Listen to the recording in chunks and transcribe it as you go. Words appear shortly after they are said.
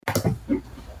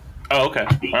Oh, okay.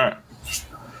 All right.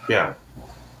 Yeah.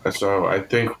 So I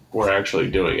think we're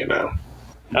actually doing it now.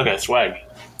 Okay, swag.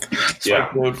 Yeah.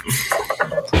 Mode.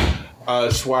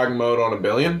 Swag mode on $1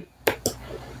 billion.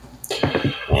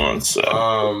 1 sec.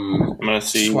 I'm gonna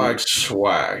see swag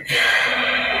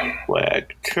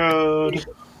code.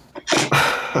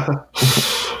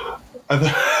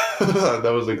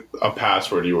 That was like a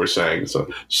password you were saying. So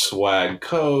swag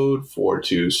code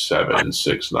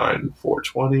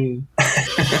 42769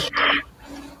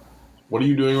 What are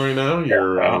you doing right now?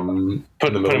 You're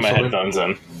putting my headphones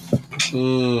in.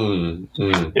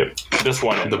 Yep, just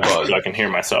one in the buzz, so I can hear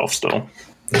myself still.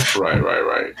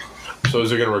 Right. So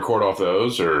is it going to record off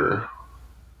those or?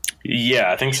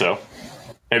 Yeah, I think so.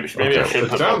 Maybe okay. I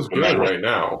should. It sounds good right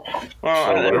now. Well,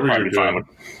 so whatever you're doing.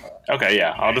 Okay,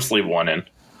 yeah, I'll just leave one in.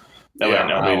 That way I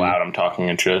know how loud I'm talking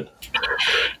and shit.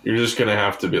 You're just gonna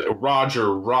have to be like,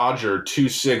 Roger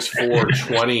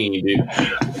 26420, dude.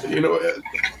 You know,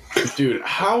 dude,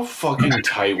 how fucking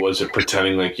tight was it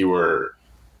pretending like you were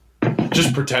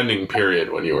just pretending?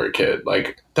 Period. When you were a kid,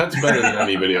 like that's better than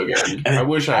any video game. I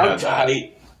wish I had that.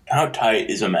 How tight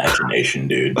is imagination,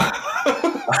 dude? How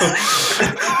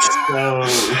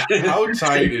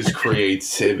tight is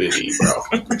creativity, bro?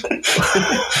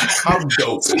 How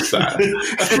dope is that?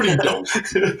 That's pretty dope.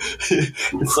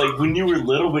 It's like when you were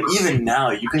little, but even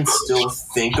now, you can still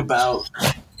think about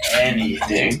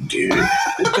anything, dude.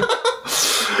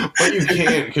 But you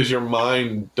can't because your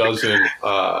mind is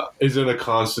in a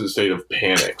constant state of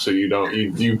panic. So you don't.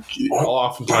 You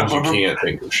oftentimes you can't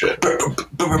think of shit.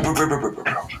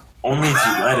 Only if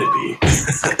you let it be.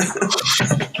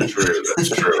 True,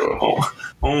 that's true.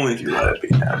 Only if you let it be,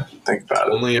 man. Think about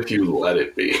it. Only if you let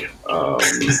it be.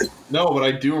 No, but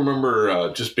I do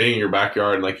remember just being in your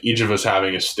backyard and like each of us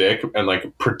having a stick and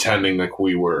like pretending like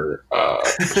we were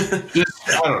just,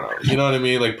 I don't know. You know what I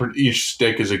mean? Like each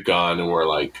stick is a gun and we're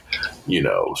like,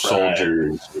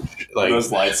 soldiers. Right. Like those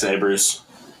lightsabers.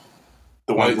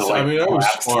 I was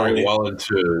sparring well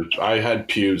into. I had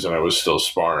pubes and I was still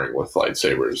sparring with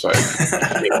lightsabers. I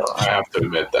have to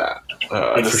admit that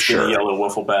for sure. Yellow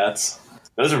wiffle bats.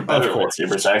 Those are better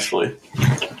lightsabers, actually.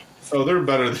 Oh, they're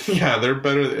better. They're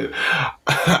better.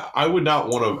 I would not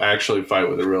want to actually fight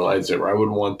with a real lightsaber. I would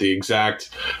want the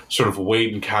exact sort of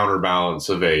weight and counterbalance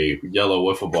of a yellow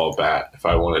wiffle ball bat if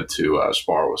I wanted to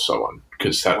spar with someone.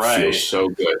 Because that feels so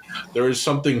good. There is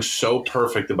something so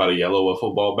perfect about a yellow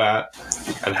wiffle ball bat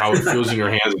and how it feels in your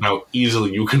hands and how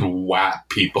easily you can whap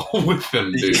people with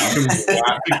them, dude. You can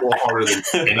whap people harder than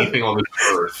anything on this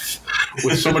earth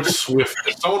with so much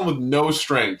swiftness. Someone with no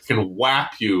strength can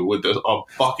whap you with a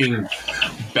fucking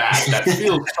bat that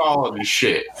feels solid as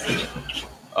shit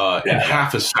in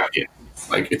half a second.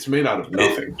 Like, it's made out of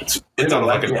nothing. It's made out of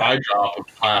like an eye drop of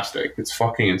plastic. It's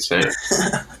fucking insane.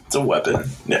 It's a weapon.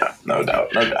 Yeah, no doubt.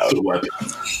 It's a weapon.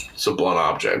 It's a blunt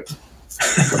object.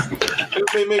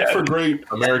 They make for great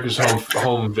America's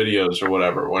home videos or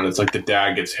whatever, when it's like the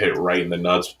dad gets hit right in the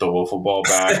nuts with the wiffle ball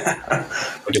bat.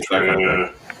 Like it's that kind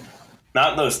of thing.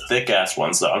 Not those thick-ass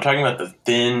ones, though. I'm talking about the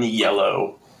thin,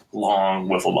 yellow, long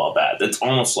wiffle ball bat. It's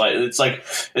almost like it's like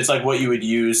what you would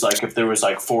use like if there was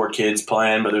like 4 kids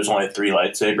playing, but there's only 3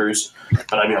 lightsabers.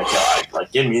 But I'd be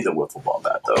like, give me the wiffle ball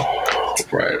bat though.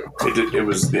 Right. It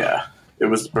was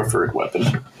the preferred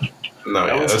weapon.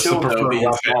 No, that's the preferred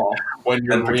weapon when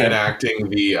you're reenacting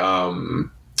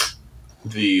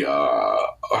the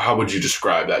how would you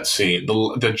describe that scene? The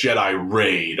Jedi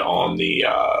raid on the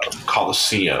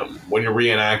Colosseum. When you're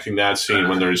reenacting that scene,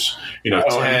 when there's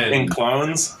 10 in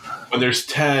clones. When there's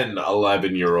 10,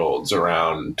 11-year-olds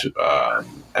around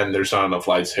and there's not enough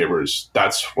lightsabers,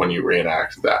 that's when you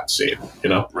reenact that scene,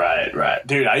 Right.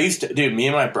 Dude, me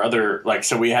and my brother, like,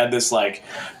 so we had this, like,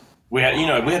 we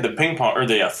had the ping pong or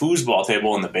the foosball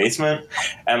table in the basement,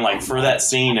 and like for that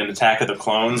scene in Attack of the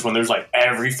Clones, when there's like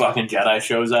every fucking Jedi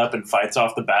shows up and fights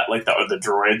off the bat, like the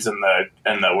droids and the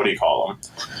what do you call them?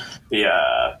 The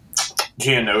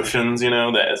Geonosians,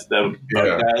 the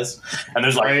bug guys, and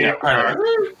there's like those guys.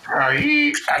 I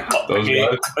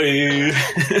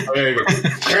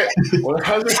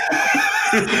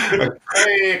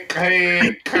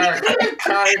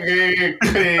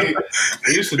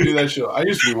used to do that shit. I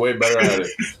used to be way better at it.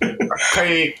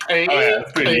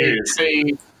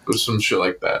 With some shit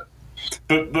like that.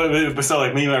 But so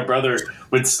like me and my brother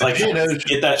would like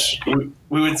get that.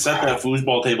 We would set that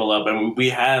foosball table up, and we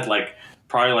had like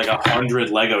probably like 100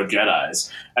 Lego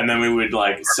Jedis, and then we would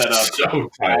like set up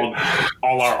So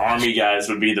all our army guys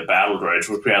would be the battle droids,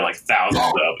 which we had like thousands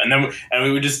of, and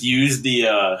we would just use the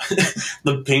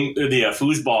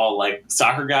foosball like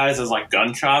soccer guys as like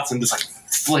gunshots and just like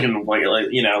flicking like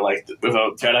like if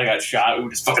a Jedi got shot, we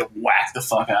would just fucking whack the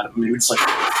fuck out of him. He would just like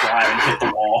fly and hit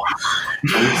the wall.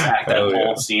 And we just act that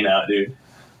whole scene out, dude.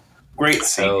 Great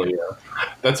scene. Hell yeah.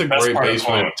 That's a great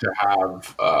basement to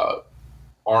have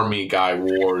army guy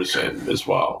wars in as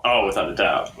well. Oh, without a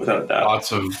doubt.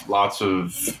 Lots of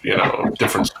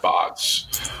different spots.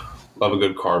 Love a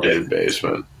good carpeted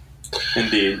basement.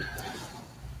 Indeed.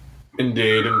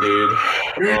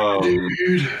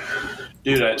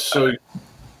 Dude, so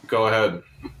go ahead.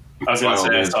 I was gonna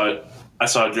say I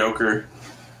saw Joker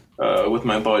with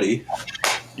my buddy.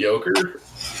 Joker.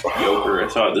 I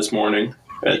saw it this morning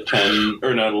at 10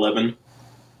 or not 11.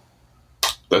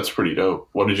 That's pretty dope.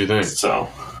 What did you think? So,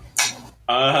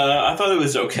 I thought it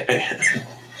was okay.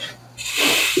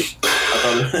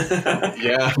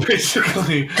 Yeah,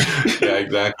 basically. Yeah,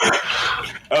 exactly.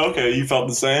 Okay, you felt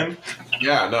the same?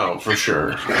 Yeah, no, for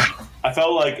sure. I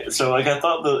felt like I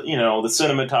thought the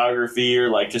cinematography or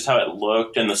like just how it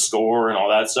looked and the score and all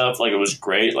that stuff, like it was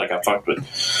great. Like I fucked with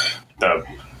the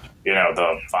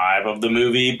the vibe of the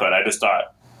movie, but I just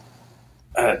thought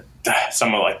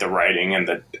some of like the writing and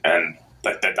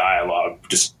like the dialogue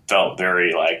just felt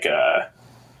very like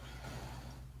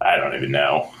I don't even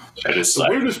know. The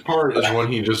weirdest part is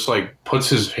when he just like puts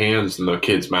his hands in the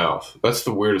kid's mouth. That's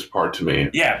the weirdest part to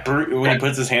me. Yeah, when he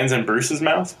puts his hands in Bruce's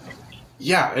mouth.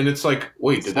 Yeah, and it's like,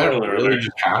 wait, did that really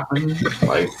just happen?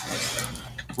 Like,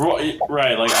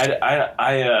 right? Like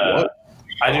I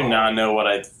do not know what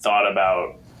I thought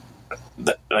about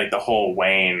the whole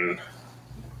Wayne.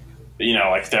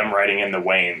 Like them writing in the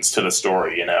Waynes to the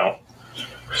story.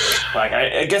 Like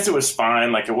I guess it was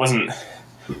fine. Like it wasn't.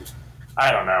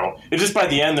 I don't know. It just by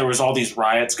the end there was all these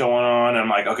riots going on, and I'm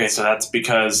like, okay, so that's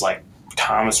because like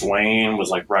Thomas Wayne was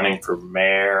like running for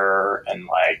mayor, and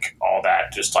like all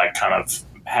that just like kind of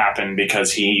happened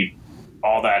because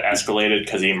all that escalated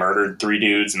because he murdered 3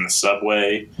 dudes in the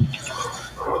subway.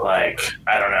 Like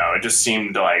I don't know. It just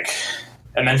seemed like,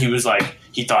 and then he was like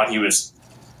he thought he was,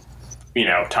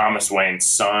 Thomas Wayne's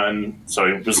son, so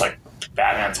he was like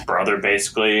Batman's brother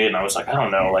basically, and I was like, I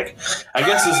don't know, like I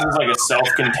guess this is like a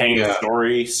self-contained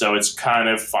story, so it's kind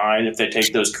of fine if they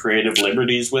take those creative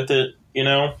liberties with it,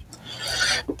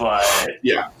 but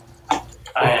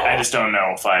I just don't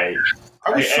know if I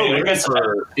was so ready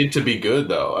for it to be good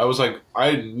though. I was like,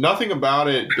 nothing about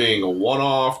it being a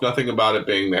one-off, nothing about it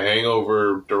being the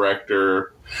Hangover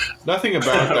director, nothing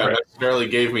about that necessarily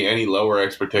gave me any lower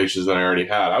expectations than I already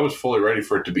had. I was fully ready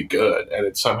for it to be good, and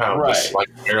it somehow just like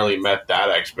barely met that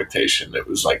expectation. It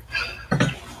was like,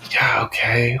 yeah,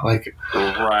 okay, like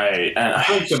right. And I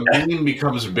think the meme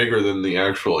becomes bigger than the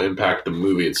actual impact the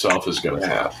movie itself is going to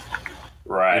have.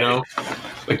 Right.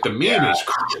 Like the meme is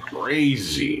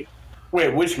crazy.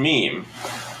 Wait, which meme?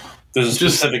 There's a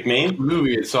specific meme? The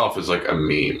movie itself is like a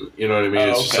meme. You know what I mean?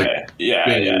 It's just like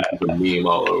a meme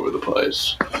all over the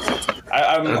place.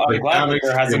 I'm glad that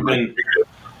there hasn't been...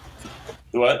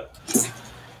 What?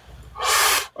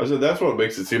 I said that's what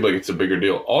makes it seem like it's a bigger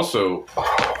deal. Also,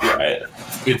 right.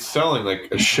 It's selling like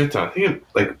a shit ton. I think it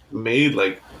like made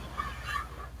like...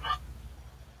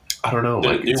 I don't know.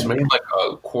 Like it's made like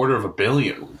 $250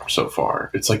 million so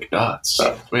far. It's like nuts.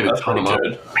 It's made a ton of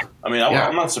money. I mean,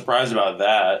 I'm not surprised about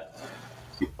that,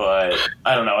 but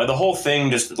I don't know. The whole thing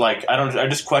just like I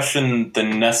just question the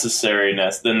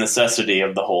necessity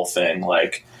of the whole thing.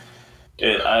 Like,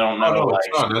 I don't know. No, it's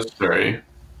not necessary.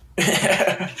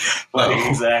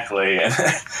 Exactly.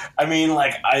 I mean,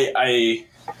 like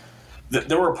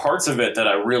there were parts of it that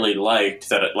I really liked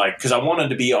because I wanted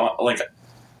to be on like.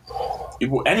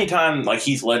 Anytime like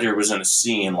Heath Ledger was in a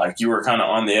scene, like you were kind of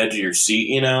on the edge of your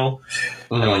seat, and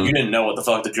like you didn't know what the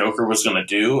fuck the Joker was going to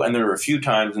do. And there were a few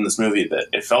times in this movie that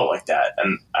it felt like that,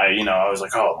 and I was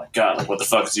like, oh my god, like what the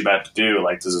fuck is he about to do?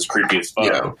 Like this is creepy as fuck.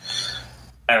 Yeah.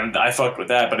 And I fucked with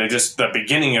that, but the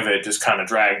beginning of it just kind of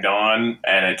dragged on,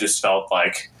 and it just felt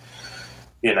like,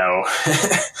 I don't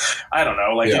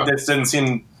know, like it just didn't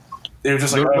seem. It was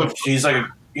just like, oh, he's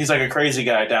like a crazy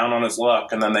guy down on his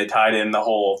luck, and then they tied in the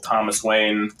whole Thomas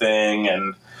Wayne thing,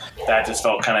 and that just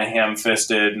felt kind of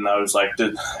ham-fisted, and I was like, I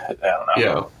don't know.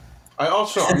 Yeah. I'm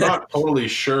not totally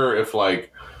sure if,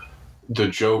 like, the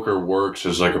Joker works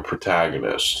as, like, a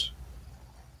protagonist.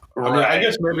 Right. I mean, I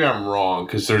guess maybe I'm wrong,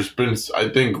 because there's been, I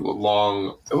think, it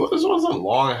wasn't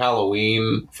Long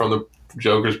Halloween from the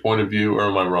Joker's point of view, or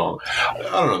am I wrong?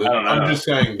 I don't know. I'm just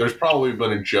saying there's probably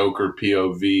been a Joker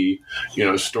POV,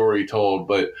 story told,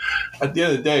 but at the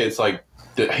end of the day, it's like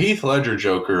the Heath Ledger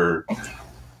Joker.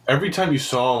 Every time you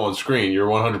saw him on screen, you're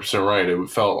 100% right. It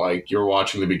felt like you're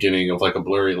watching the beginning of like a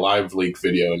blurry live leak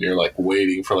video, and you're like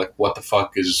waiting for like, what the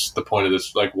fuck is the point of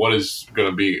this? Like, what's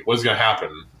going to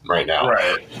happen right now?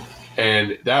 Right.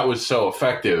 And that was so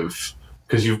effective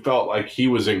because you felt like he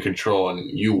was in control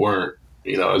and you weren't.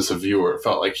 As a viewer, it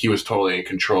felt like he was totally in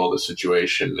control of the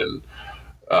situation, and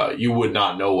you would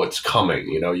not know what's coming.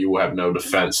 You have no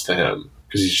defense to him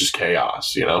because he's just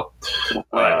chaos.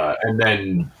 Right. And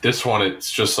then this one,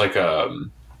 it's just like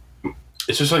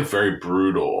very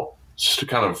brutal. It's just a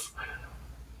kind of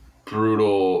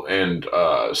brutal and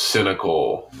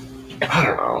cynical. I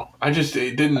don't know.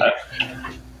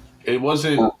 It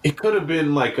wasn't. It could have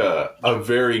been like a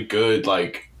very good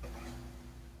like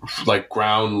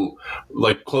ground,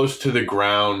 like close to the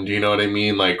ground, you know what I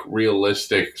mean? Like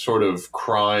realistic sort of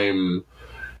crime,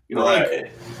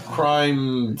 like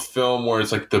crime film where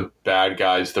it's like the bad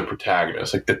guy's the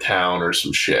protagonist, like The Town or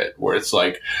some shit, where it's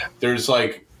like there's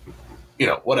like,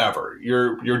 whatever.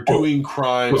 You're doing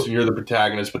crimes and you're the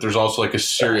protagonist, but there's also like a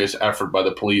serious effort by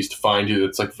the police to find you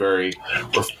that's like very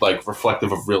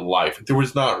reflective of real life. There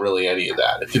was not really any of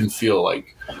that. It didn't feel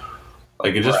like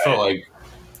it just felt like,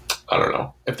 I don't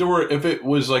know. If it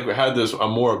was like had a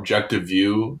more objective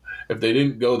view, if they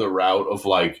didn't go the route of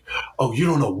like, oh, you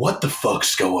don't know what the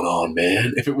fuck's going on,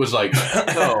 man. If it was like,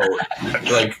 no,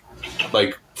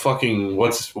 like fucking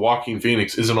Joaquin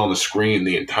Phoenix isn't on the screen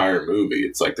the entire movie.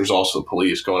 It's like there's also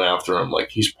police going after him. Like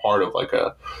he's part of like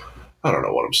I don't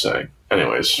know what I'm saying.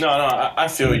 Anyways. No, I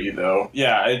feel you though.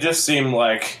 Yeah, it just seemed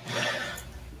like.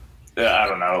 I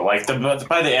don't know, like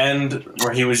by the end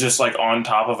where he was just like on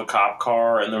top of a cop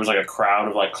car and there was like a crowd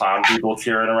of like clown people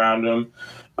cheering around him,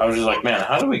 I was just like, man,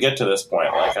 how did we get to this point?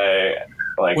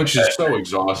 Which is so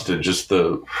exhausted. Just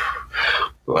the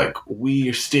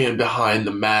we stand behind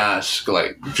the mask,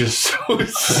 like just so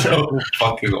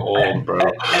fucking old, bro.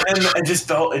 And it just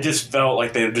felt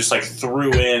like they just like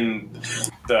threw in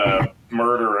the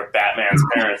murder of Batman's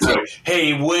parents. Like,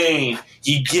 hey Wayne,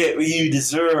 you get what you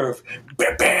deserve.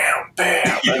 Bam, bam,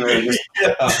 bam. I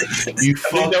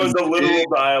think that was the literal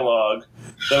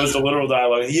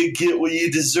dialogue. You get what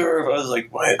you deserve. I was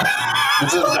like, what?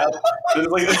 I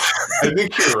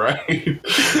think you're right. I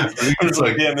think it's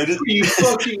like, damn, you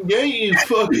fucking gay, you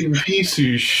fucking piece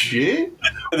of shit.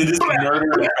 And they just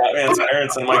murdered Batman's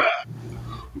parents, and I'm like,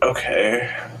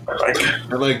 okay.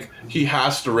 Like he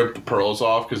has to rip the pearls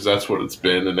off because that's what it's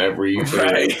been in every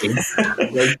right. Like,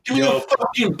 give me the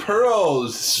fucking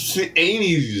pearls. It's the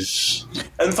 80s.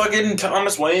 And fucking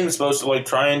Thomas Wayne's supposed to like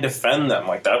try and defend them.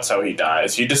 Like that's how he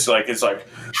dies. He just like it's like,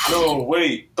 no,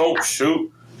 wait, don't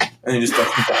shoot. And he just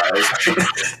fucking dies.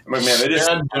 But man, they just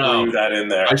threw that in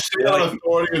there. I stand on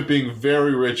authority of being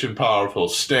very rich and powerful.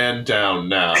 Stand down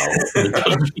now.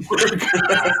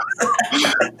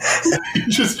 He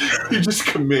just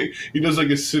commit. He does like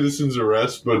a citizen's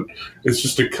arrest, but it's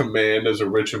just a command as a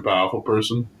rich and powerful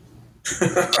person.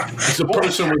 It's a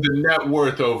person with a net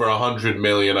worth over 100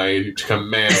 million. I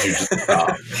command you to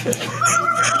stop.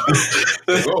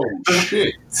 Oh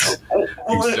shit!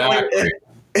 Exactly.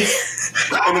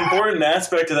 An important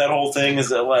aspect of that whole thing is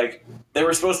that like they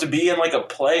were supposed to be in like a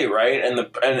play, right? And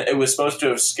it was supposed to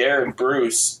have scared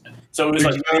Bruce, so it was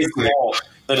like his fault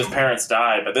that his parents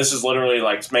died. But this is literally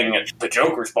like making it the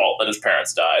Joker's fault that his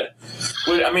parents died.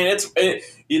 I mean, then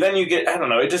you get, I don't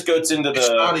know, it just goes into the. It's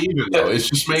not even though. It's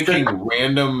just making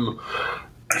random.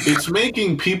 It's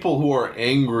making people who are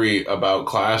angry about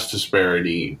class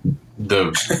disparity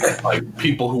the like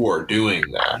people who are doing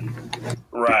that.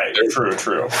 Right. True.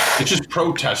 It's just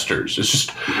protesters.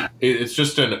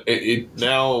 It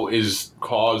now is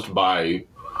caused by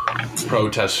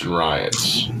protests and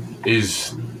riots.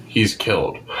 He's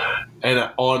killed. And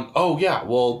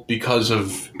because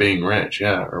of being rich,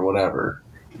 or whatever.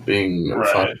 Being a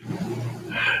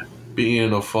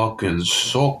fucking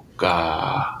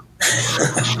sucker.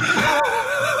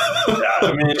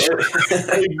 I mean,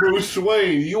 hey Bruce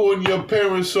Wayne, you and your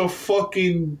parents are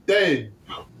fucking dead.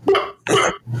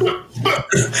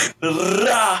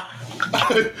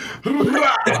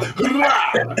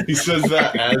 He says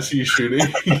that as he's shooting.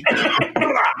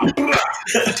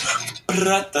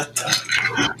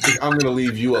 I'm gonna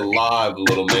leave you alive,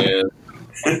 little man.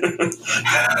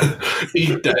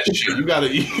 Eat that shit. You gotta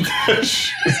eat that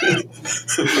shit.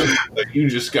 Like you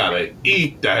just gotta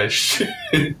eat that shit.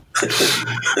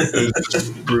 It's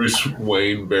Bruce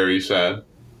Wayne, very sad.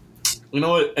 You know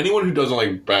what? Anyone who doesn't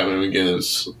like Batman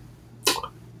Begins,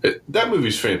 That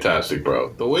movie's fantastic,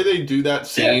 bro. The way they do that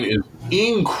scene is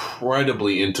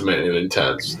incredibly intimate and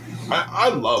intense. I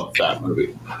love that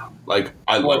movie. Like,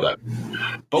 I love that.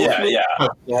 Both movies have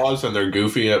flaws and they're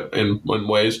goofy in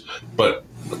ways, but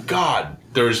God,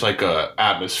 there's like a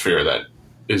atmosphere that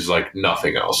is like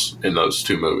nothing else in those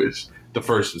two movies. The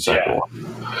first and second one.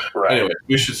 Right. Anyway,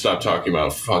 we should stop talking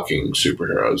about fucking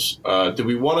superheroes. Do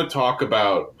we want to talk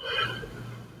about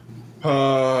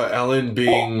Ellen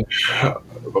being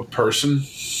a person?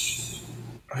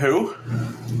 Who?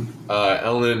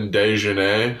 Ellen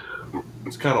DeGeneres.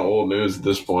 It's kind of old news at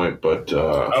this point, but...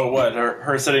 what?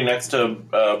 Her sitting next to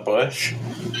Bush?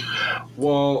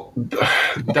 Well,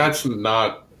 that's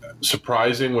not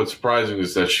surprising. What's surprising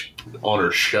is that she, on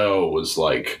her show, was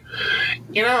like,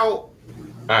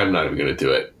 I'm not even going to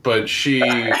do it, but she...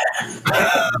 I've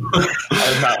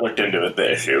not looked into it,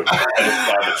 the issue. I just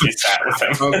saw that she sat with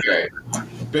him. Okay.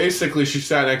 Basically, she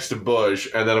sat next to Bush,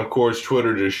 and then, of course,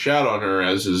 Twitter just shat on her,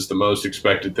 as is the most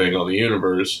expected thing on the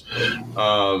universe.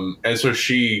 And so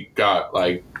she got,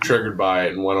 like, triggered by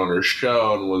it and went on her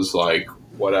show and was like,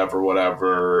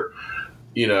 whatever,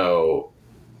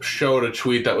 showed a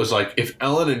tweet that was like, if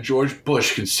Ellen and George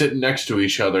Bush can sit next to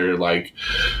each other, like...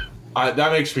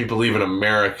 that makes me believe in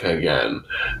America again.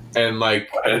 And, like,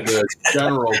 the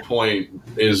general point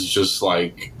is just,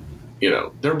 like,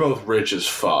 they're both rich as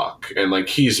fuck. And, like,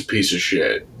 he's a piece of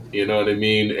shit. You know what I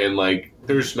mean? And, like,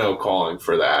 there's no calling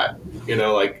for that.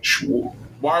 Like,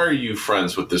 why are you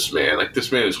friends with this man? Like,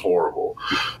 this man is horrible.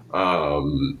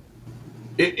 In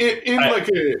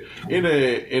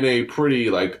a pretty,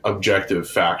 like, objective,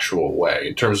 factual way.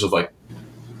 In terms of, like,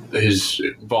 his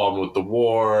involvement with the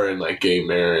war and like gay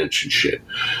marriage and shit,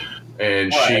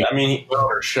 and she went on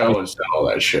her show and said all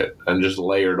that shit and just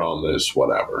layered on this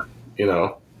whatever.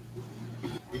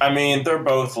 I mean, they're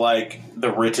both like the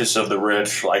richest of the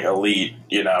rich, like elite.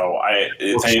 I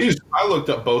looked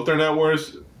up both their net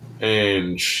worths,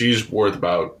 and she's worth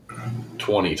about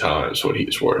 20 times what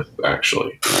he's worth.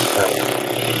 Actually,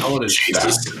 I want to see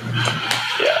that.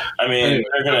 Yeah, I mean,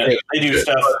 they do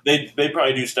stuff. They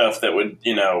probably do stuff that would,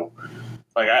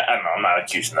 like I don't know. I'm not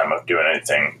accusing them of doing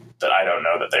anything that I don't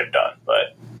know that they've done,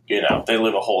 but they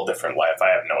live a whole different life. I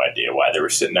have no idea why they were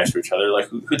sitting next to each other. Like,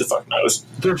 who the fuck knows?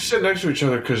 They're sitting next to each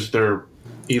other because they're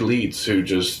elites who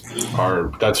just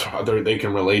are. That's how they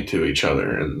can relate to each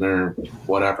other, and they're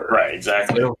whatever. Right?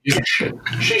 Exactly. They don't give a shit.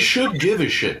 She should give a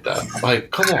shit, though. Like,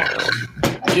 come on.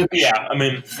 I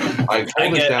mean, I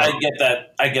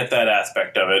get that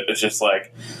aspect of it. It's just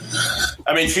like,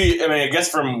 I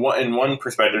guess in one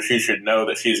perspective, she should know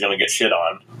that she's going to get shit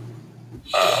on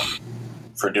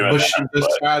for doing that.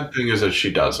 The sad thing is that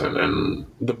she doesn't, and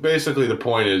basically the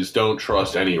point is, don't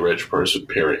trust any rich person.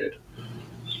 Period.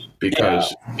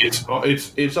 Because it's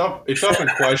up in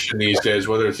question these days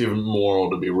whether it's even moral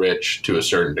to be rich to a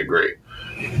certain degree.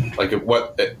 Like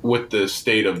with the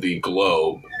state of the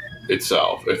globe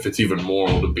itself, if it's even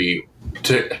moral to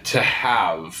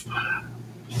have,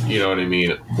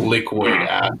 liquid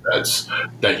assets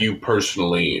that you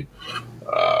personally,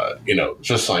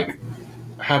 just like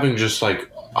having just like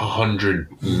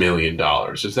 $100 million.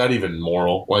 Is that even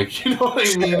moral? Like, you know what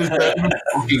I mean? Is that even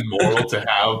fucking moral to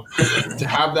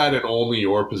have that in only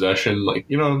your possession? Like,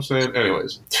 you know what I'm saying?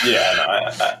 Anyways. Yeah, no,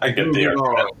 I get the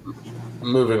argument.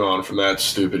 Moving on from that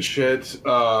stupid shit.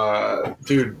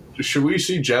 Dude, should we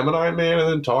see Gemini Man and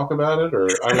then talk about it? Or,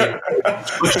 I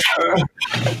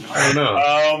don't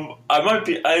know.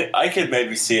 I could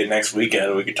maybe see it next weekend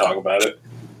and we could talk about it.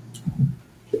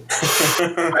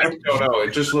 I don't know.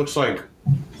 It just looks like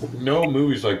no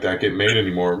movies like that get made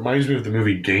anymore. It reminds me of the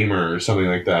movie Gamer or something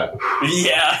like that.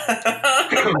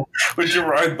 Yeah. With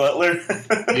Gerard Butler.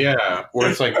 Yeah. Where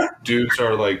it's like dudes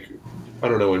are like, I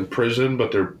don't know, in prison,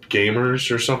 but they're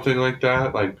gamers or something like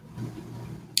that. Like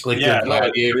they're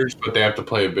gladiators, but they have to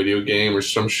play a video game or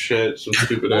some shit, some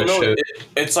stupid ass shit.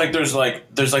 It's like there's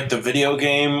the video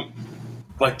game,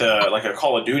 like a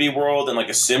Call of Duty world and like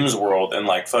a Sims world, and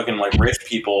like fucking like rich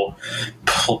people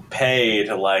pay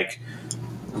to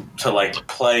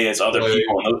play as other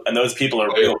people, and those people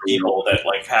are real people that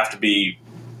like have to be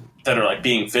that are like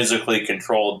being physically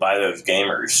controlled by those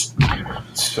gamers.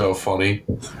 So funny.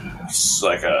 It's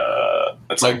like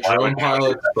drone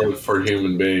pilots for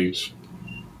human beings.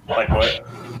 Like what?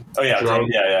 Oh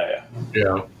yeah,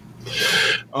 yeah.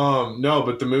 No,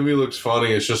 but the movie looks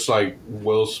funny. It's just like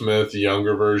Will Smith,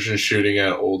 younger version, shooting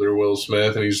at older Will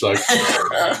Smith, and he's like,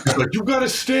 "You gotta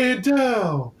stand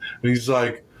down." And he's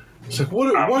like,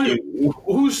 "What?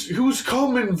 Who's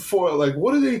coming for? Like,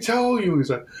 what did they tell you?" He's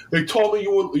like, "They told me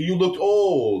you looked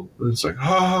old." And it's like,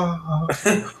 ha ha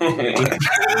ha.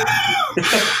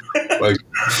 Like,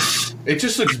 it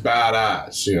just looks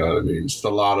badass. You know what I mean? It's a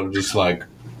lot of just like,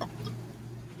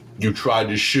 you tried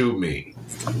to shoot me,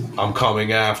 I'm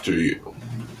coming after you.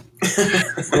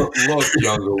 Look,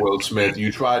 younger Will Smith,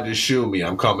 you tried to shoot me,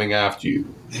 I'm coming after you.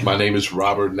 My name is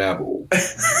Robert Neville.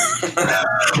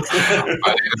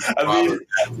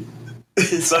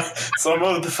 Some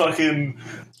of the fucking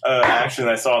action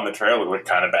I saw in the trailer looked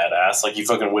kind of badass. Like he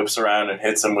fucking whips around and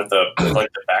hits him with the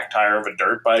back tire of a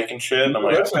dirt bike and shit. And I'm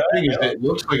like, that's the thing is, it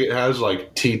looks like it has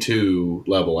like T2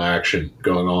 level action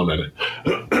going on in it.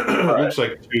 It looks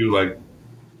like two like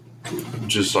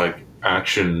just like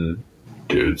action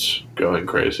dudes going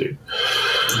crazy.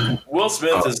 Will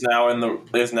Smith is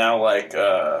now like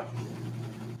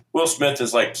Will Smith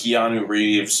is like Keanu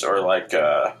Reeves or like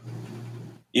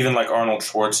even like Arnold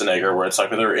Schwarzenegger, where it's like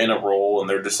they're in a role and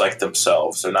they're just like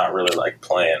themselves. They're not really like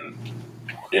playing,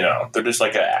 you know. They're just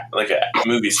like a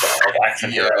movie star, like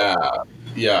action hero.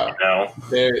 Yeah. You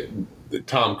know,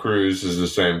 Tom Cruise is the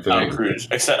same thing. Tom Cruise,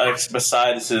 except like,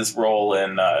 besides his role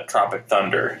in Tropic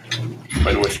Thunder,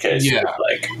 in which case, it's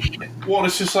like, well,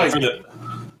 it's just like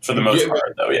for the most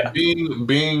part, though, yeah.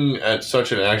 Being at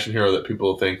such an action hero that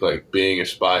people think like being a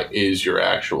spy is your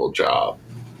actual job.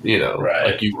 You know,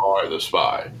 like you are the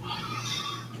spy.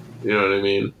 You know what I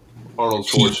mean? Arnold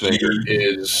Schwarzenegger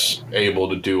is able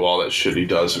to do all that shit he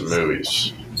does in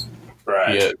movies.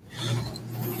 Right.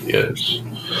 Yes.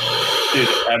 Dude,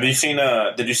 have you seen?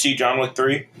 Did you see John Wick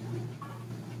 3?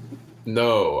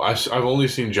 No, I've only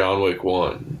seen John Wick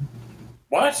 1.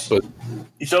 What? But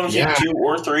you still haven't seen 2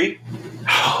 or 3?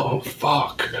 Oh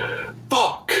fuck!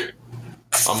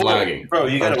 I'm lagging, bro.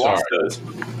 You gotta watch those.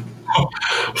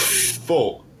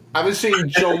 Full. I haven't seen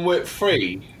John Wick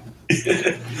 3.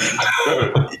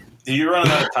 You're running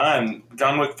out of time.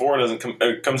 John Wick 4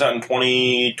 comes out in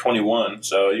 2021,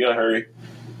 so you gotta hurry.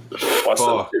 Watch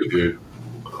those two. Dude.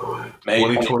 May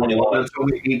 2021. That's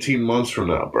only 18 months from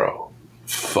now, bro.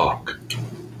 Fuck.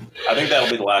 I think that'll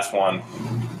be the last one.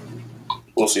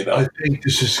 We'll see, though. I think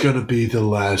this is gonna be the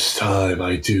last time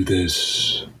I do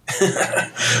this.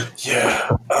 Yeah,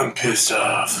 I'm pissed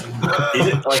off. I'm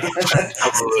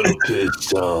a little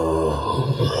pissed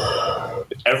off.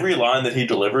 Every line that he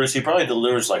delivers, he probably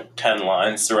delivers like 10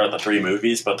 lines throughout the 3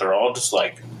 movies, but they're all just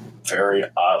like very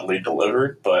oddly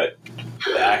delivered. But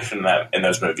the action in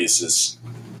those movies is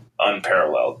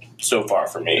unparalleled so far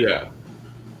for me. Yeah.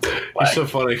 He's so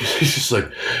funny because he's just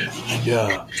like,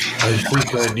 yeah, I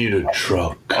think I need a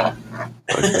truck. Like,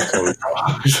 that's how he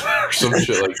talks. Or some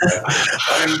shit like that.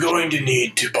 I'm going to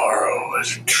need to borrow a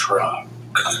truck.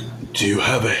 Do you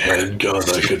have a handgun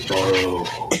I could borrow?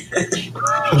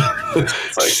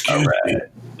 It's like, excuse me.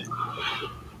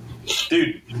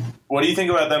 Dude, what do you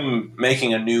think about them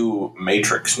making a new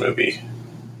Matrix movie?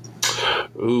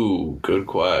 Ooh, good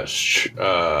question.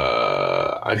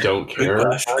 I don't care.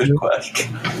 Good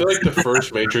question. I feel like the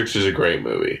first Matrix is a great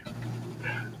movie.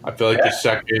 I feel like the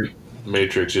second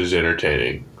Matrix is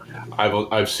entertaining.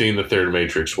 I've seen the third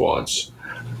Matrix once.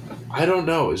 I don't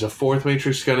know. Is a fourth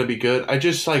Matrix going to be good? I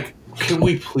just like, can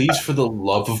we please, for the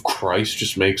love of Christ,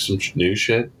 just make some new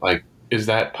shit? Like, is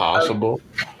that possible?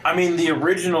 I mean,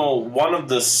 one of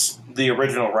the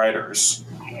original writers,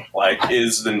 like,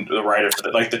 is the writer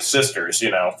for like the sisters, you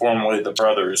know, formerly the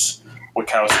brothers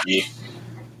Wachowski,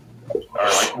 or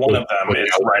like one of them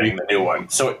is writing the new one.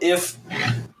 So if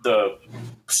the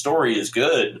story is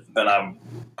good, then I'm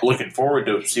looking forward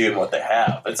to seeing what they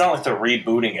have. It's not like they're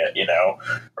rebooting it, you know,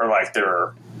 or like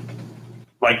they're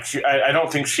like, I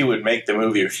don't think she would make the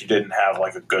movie if she didn't have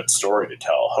like a good story to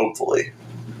tell. Hopefully,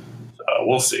 so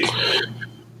we'll see.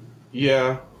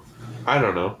 Yeah, I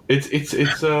don't know. It's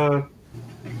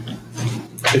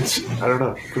I don't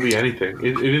know. It could be anything.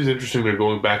 It is interesting they're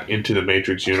going back into the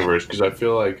Matrix universe because I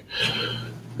feel like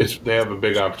they have a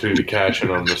big opportunity to cash in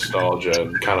on nostalgia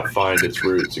and kind of find its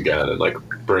roots again and like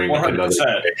bring 100%. Another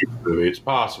Matrix movie. It's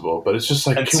possible, but it's just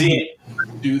like, can we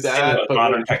do that? With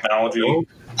modern technology.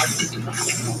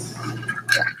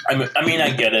 I mean,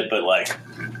 I get it, but like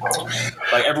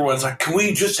everyone's like, can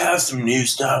we just have some new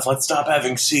stuff? Let's stop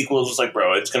having sequels. It's like,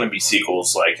 bro, it's going to be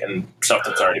sequels, like, and stuff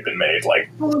that's already been made. Like,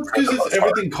 because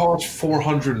everything costs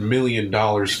 $400 million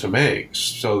to make,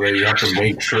 so they have to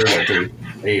make sure that there's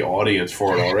a audience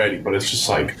for it already. But it's just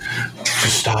like,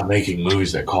 just stop making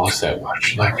movies that cost that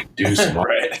much. Like, do some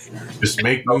right. Just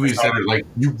make movies that are like,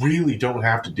 you really don't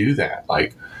have to do that.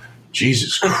 Like,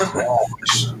 Jesus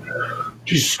Christ.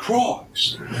 Jesus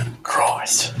Christ.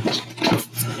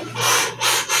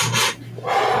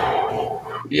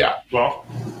 Yeah. Well,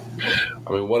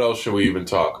 I mean, what else should we even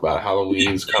talk about?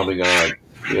 Halloween's coming on.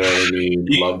 You know what I mean?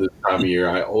 Love this time of year.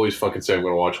 I always fucking say I'm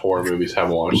going to watch horror movies.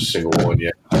 Haven't watched a single one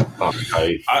yet.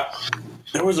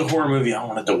 There was a horror movie I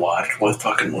wanted to watch. What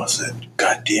fucking was it?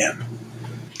 God damn.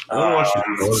 I want to watch The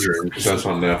Conjuring because that's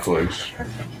on Netflix.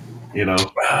 You know?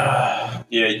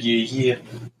 Yeah.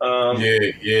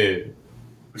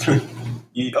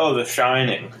 The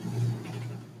Shining.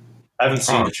 I haven't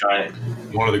seen The Shining.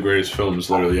 One of the greatest films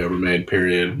literally ever made,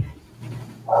 period.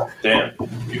 Damn.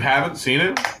 You haven't seen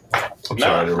it? I'm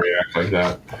sorry to react like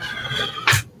that.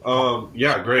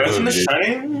 Yeah, great movie. In The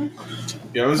Shining?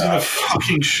 Yeah, I was in The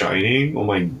fucking Shining? Oh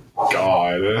my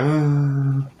god.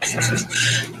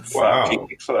 Wow.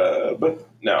 Club.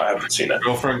 No, I haven't seen it.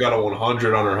 Girlfriend got a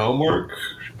 100 on her homework.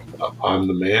 I'm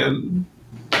the man.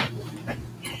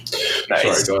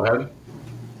 Nice. Sorry, go ahead.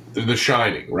 The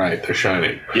Shining, right? The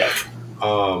Shining. Yeah.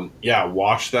 Yeah,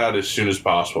 watch that as soon as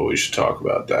possible. We should talk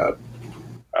about that.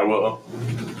 I will.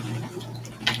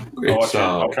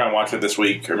 I'll try and watch it this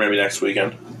week or maybe next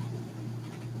weekend.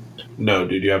 No,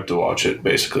 dude, you have to watch it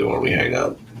basically when we hang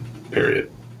out. Period.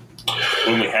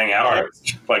 When we hang out? Right.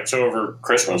 Like, so over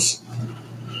Christmas?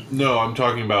 No, I'm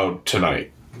talking about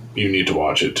tonight. You need to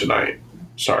watch it tonight.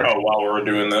 Sorry. Oh, while we're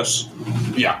doing this?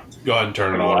 Yeah. Go ahead and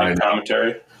turn it on. Live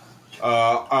commentary?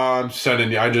 I'm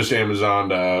sending you. I just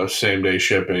Amazoned same day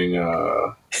shipping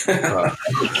the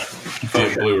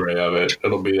Blu-ray of it.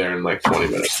 It'll be there in like 20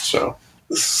 minutes. So,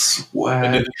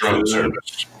 Swag.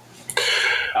 Service.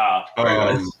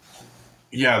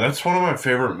 Yeah, that's one of my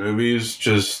favorite movies.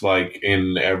 Just like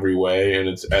in every way, and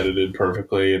it's edited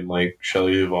perfectly. And like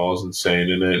Shelley Duvall's insane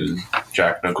in it, and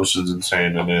Jack Nicholson's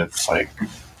insane in it. It's like,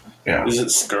 yeah. Is it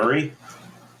scurry?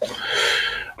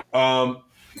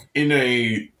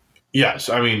 Yes,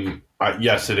 I mean,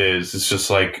 yes, it is. It's just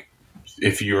like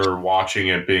if you're watching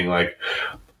it being like,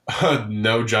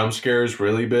 no jump scares,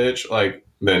 really, bitch, like,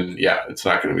 then yeah, it's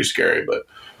not going to be scary. But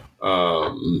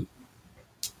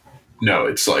no,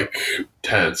 it's like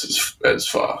tense as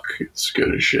fuck. It's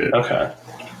good as shit. Okay.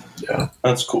 Yeah.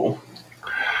 That's cool.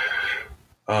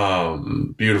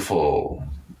 Beautiful.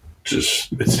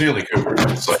 Just, it's Stanley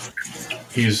Kubrick. It's like,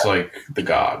 he's like the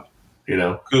god. You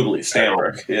know,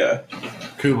 Kublai-Stanbrook, yeah.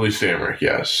 Kublai-Stanbrook,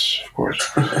 yes, of course.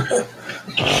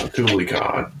 Kublai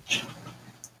Khan.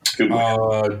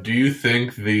 Do you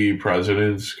think the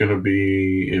president's going to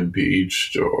be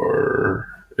impeached, or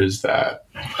is that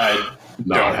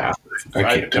not happening?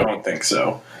 I don't think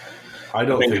so. I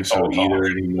don't think so either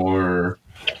anymore.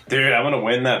 Dude, I'm going to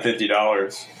win that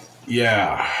 $50.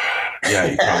 Yeah,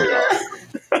 you probably are.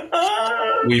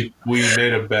 We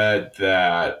made a bet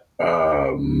that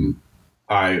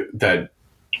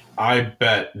I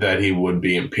bet that he would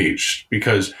be impeached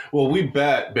because, well, we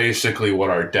bet basically what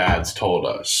our dads told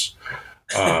us.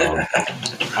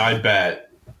 I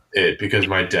bet it because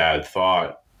my dad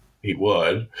thought he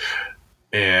would,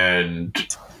 and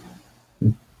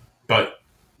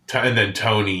then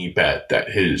Tony bet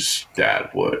that his dad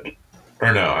would,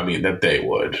 or no, I mean that they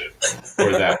would,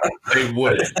 or that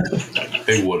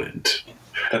they wouldn't.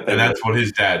 And that's what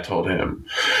his dad told him.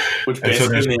 Which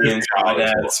basically means my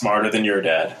dad's smarter than your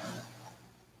dad.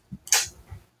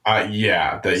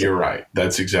 Yeah, that you're right.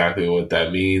 That's exactly what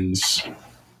that means.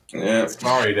 Yeah.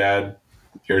 Sorry, Dad.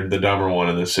 You're the dumber one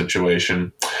in this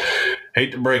situation.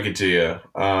 Hate to break it to you.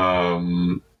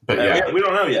 But yeah. We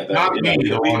don't know yet. Not me,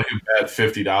 the one who bet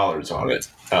 $50 on it.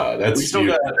 That's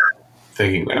you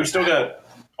thinking that. We still got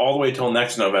all the way till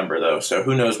next November, though, so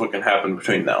who knows what can happen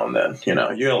between now and then. You know,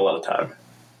 you got a lot of time.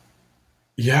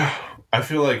 Yeah, I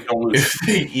feel like if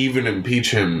they even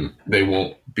impeach him, they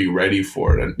won't be ready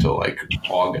for it until like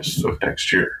August of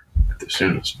next year at the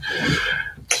soonest.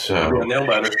 So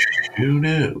who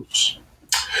knows?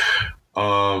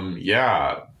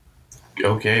 Yeah.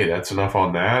 Okay, that's enough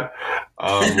on that.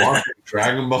 Watching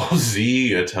Dragon Ball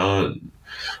Z a ton.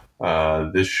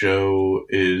 This show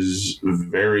is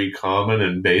very common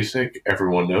and basic.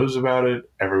 Everyone knows about it.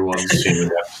 Everyone's seen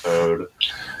an episode.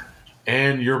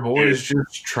 And your boy is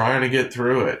just trying to get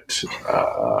through it.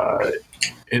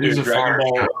 It is a fire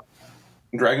show.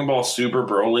 Dragon Ball Super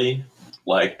Broly,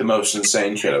 like the most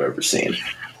insane shit I've ever seen.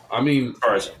 I mean, as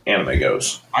far as anime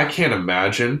goes, I can't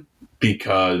imagine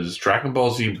because Dragon Ball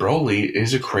Z Broly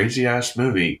is a crazy ass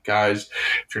movie. Guys,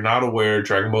 if you're not aware,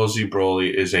 Dragon Ball Z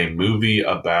Broly is a movie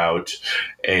about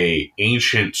a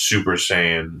ancient Super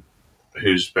Saiyan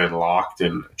who's been locked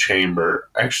in a chamber.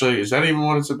 Actually, is that even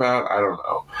what it's about? I don't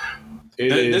know.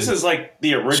 This is like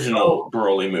the original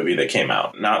Broly movie that came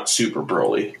out, not Super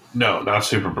Broly. No, not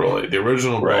Super Broly. The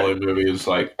original Broly movie is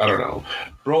like, I don't know.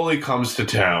 Broly comes to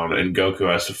town and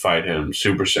Goku has to fight him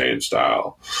Super Saiyan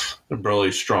style. And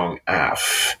Broly's strong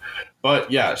AF.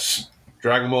 But yes,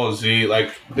 Dragon Ball Z,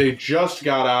 like, they just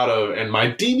got out of, and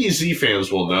my DBZ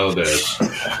fans will know this,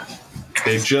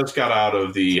 they just got out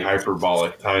of the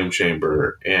hyperbolic time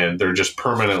chamber, and they're just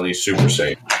permanently Super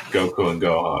Saiyan, Goku and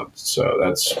Gohan. So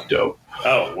that's dope.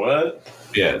 Oh, what?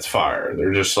 Yeah, it's fire.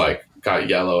 They're just, like, got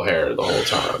yellow hair the whole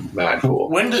time. Mad cool.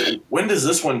 When does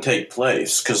this one take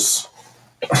place? Because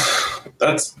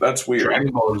that's weird.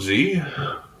 Dragon Ball Z?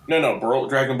 No,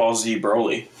 Dragon Ball Z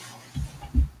Broly.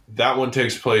 That one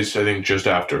takes place, I think, just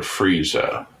after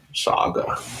Frieza saga,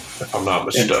 if I'm not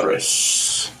mistaken.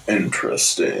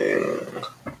 Interesting.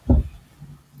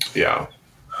 Yeah.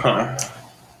 Huh.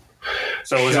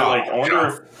 So is it like I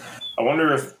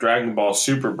wonder if Dragon Ball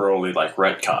Super Broly like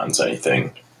retcons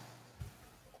anything.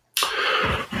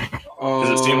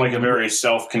 Does it seem like a very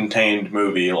self-contained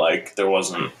movie? Like there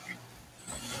wasn't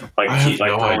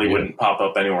Broly wouldn't pop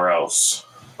up anywhere else.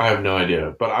 I have no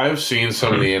idea, but I've seen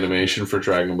some of the animation for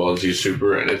Dragon Ball Z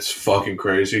Super, and it's fucking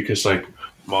crazy because like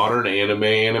modern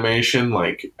animation,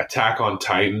 like Attack on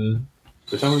Titan,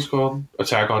 is that what it's called?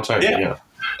 Attack on Titan, yeah.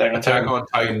 Attack on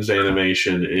Titan's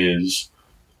animation is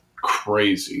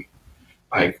crazy.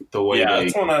 Like the way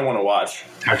that's one I want to watch.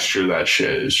 Texture that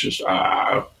shit is just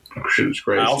shit is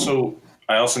crazy.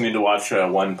 I also need to watch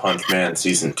One Punch Man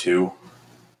season 2,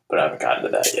 but I haven't gotten to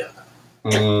that yet.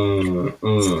 Do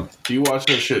you watch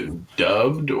that shit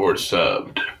dubbed or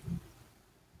subbed?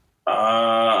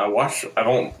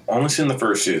 I've only seen the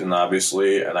first season,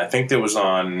 obviously, and I think it was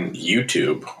on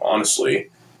YouTube, honestly.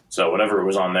 So whatever it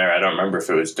was on there, I don't remember if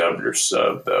it was dubbed or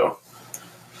subbed, though.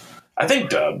 I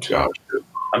think dubbed. Gotcha.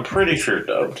 I'm pretty sure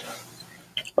dubbed.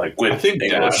 Like with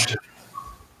English. Dubbed.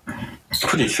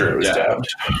 Pretty sure it was dubbed.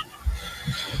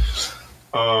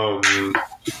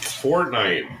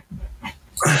 Fortnite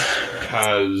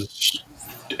has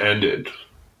ended.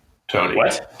 Tony,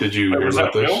 what? Did you hear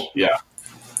about this? Real? Yeah.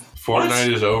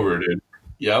 Fortnite is over, dude.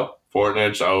 Yep.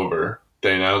 Fortnite's over.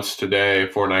 They announced today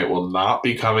Fortnite will not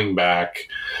be coming back.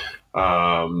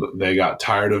 They got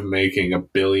tired of making $1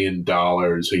 billion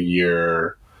a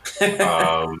year.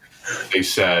 They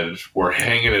said, we're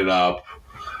hanging it up.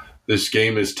 This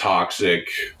game is toxic.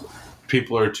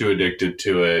 People are too addicted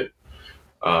to it.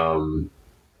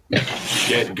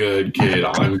 Get good, kid.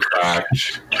 I'm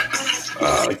cracked.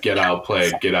 Get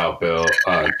outplayed. Get outbuilt.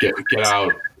 Get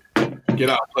outplayed.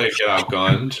 Get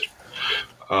outgunned.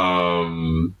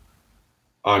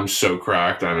 I'm so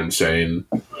cracked. I'm insane.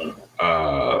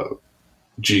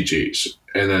 GG's.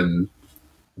 And then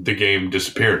the game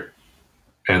disappeared.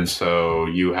 And so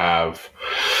you have...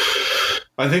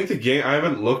 I think the game... I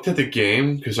haven't looked at the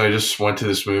game because I just went to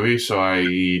this movie, so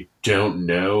I don't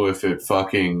know if it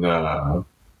fucking...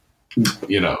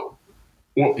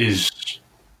 is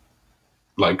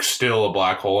like still a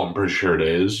black hole. I'm pretty sure it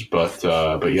is, but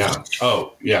yeah.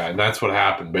 Oh, yeah, and that's what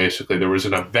happened. Basically, there was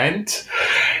an event,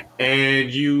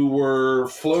 and you were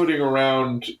floating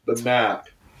around the map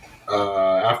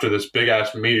after this big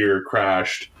ass meteor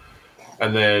crashed,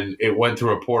 and then it went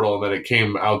through a portal, and then it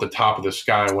came out the top of the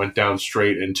sky and went down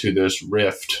straight into this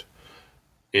rift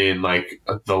in like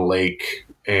the lake.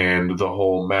 And the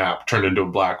whole map turned into a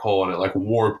black hole, and it like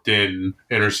warped in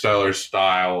Interstellar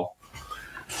style.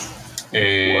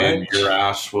 And your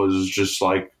ass was just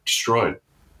like destroyed.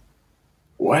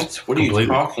 What? What are you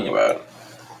talking about?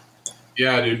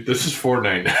 Yeah, dude, this is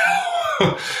Fortnite.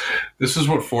 This is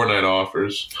what Fortnite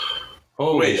offers.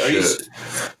 Holy shit! So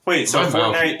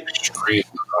Fortnite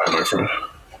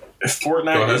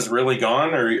is really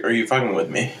gone, or are you fucking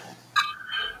with me?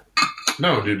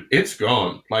 No, dude, it's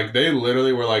gone. Like, they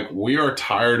literally were like, we are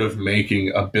tired of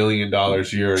making $1 billion a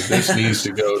year. This needs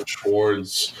to go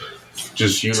towards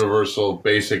just universal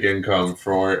basic income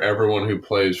for everyone who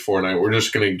plays Fortnite. We're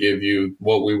just going to give you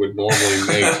what we would normally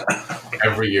make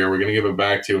every year. We're going to give it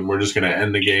back to you, and we're just going to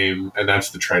end the game, and that's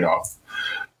the trade-off.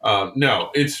 No,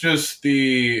 it's just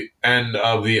the end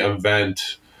of the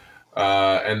event,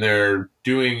 and they're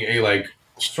doing a, like,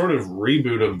 sort of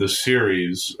reboot of the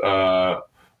series,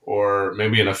 or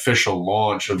maybe an official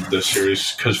launch of the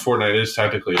series, because Fortnite is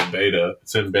technically in beta.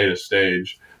 It's in beta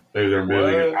stage. Maybe they're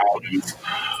moving it out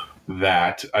of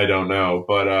that. I don't know.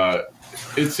 But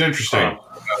it's interesting.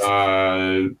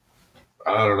 I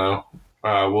don't know.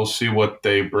 We'll see what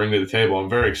they bring to the table. I'm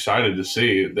very excited to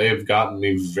see. They have gotten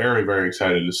me very, very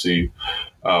excited to see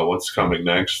what's coming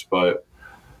next. But,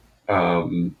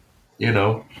 we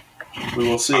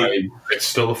will see. It's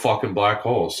still a fucking black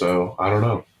hole, so I don't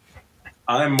know.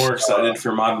 I'm more excited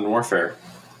for Modern Warfare.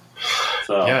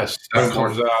 So, yes, that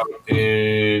comes out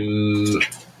in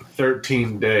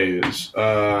 13 days.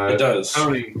 It does.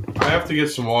 Tony, I have to get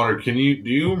some water. Do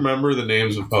you remember the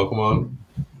names of Pokemon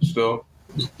still?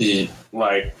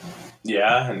 Like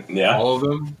Yeah. All of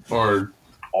them, or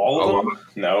All of them?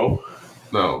 No.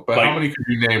 No, but how many could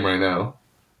you name right now?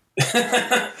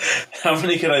 How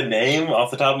many could I name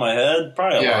off the top of my head?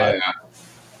 Probably a lot. Yeah.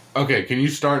 Okay, can you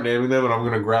start naming them, and I'm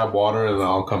gonna grab water, and then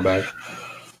I'll come back.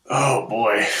 Oh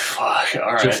boy, fuck!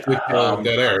 All right, just with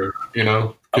dead air,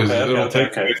 because it'll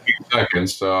take 15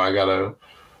 seconds. So I gotta,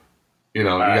 you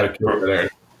gotta kill dead air.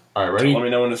 All right, ready? Let me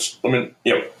know when it's.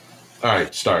 Yep. All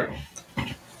right, start. All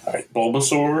right,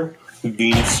 Bulbasaur,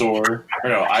 Venusaur,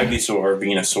 Ivysaur,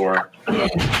 Venusaur,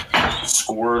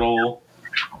 Squirtle,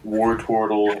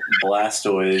 Wartortle,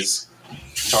 Blastoise,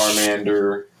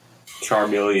 Charmander,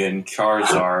 Charmeleon,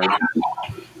 Charizard,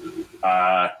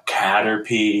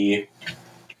 Caterpie,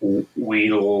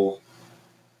 Weedle,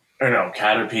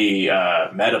 Caterpie,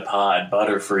 Metapod,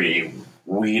 Butterfree,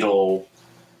 Weedle,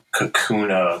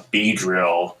 Kakuna,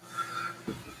 Beedrill,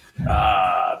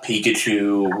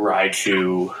 Pikachu,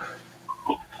 Raichu,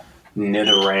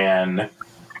 Nidoran,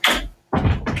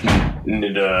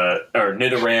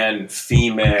 Nidoran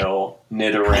female,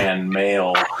 Nidoran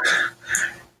male,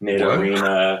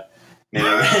 Nidorina,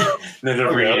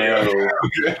 Nidorino,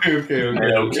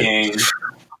 Nidoking,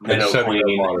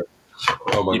 Nidoqueen.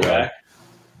 Oh my god! Back?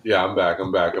 Yeah, I'm back.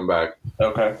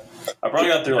 Okay, I probably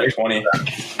got through like 20.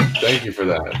 Thank you for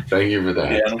that.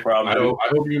 Yeah, no problem. I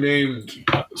hope you named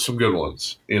some good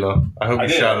ones. I hope you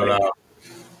shouted out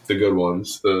the good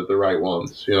ones, the right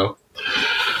ones.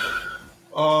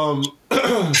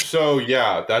 So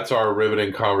yeah, that's our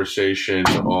riveting conversation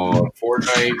on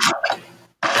Fortnite.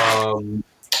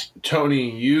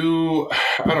 Tony,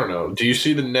 I don't know. Do you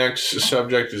see the next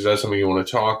subject? Is that something you want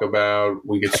to talk about?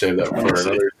 We could save that for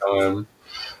another time.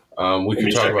 We can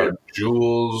talk about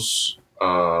Jules.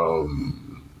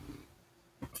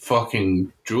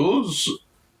 Fucking Jules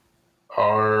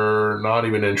are not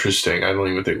even interesting. I don't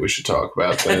even think we should talk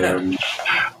about them.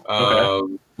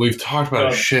 Okay. We've talked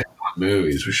about a shit ton of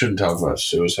movies. We shouldn't talk about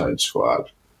Suicide Squad.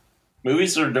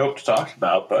 Movies are dope to talk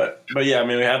about, but yeah,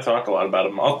 we have talked a lot about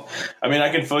them. I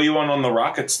can fill you in on the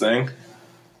Rockets thing.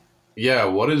 Yeah,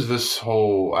 what is this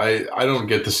whole? I don't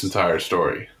get this entire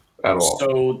story at all.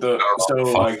 So the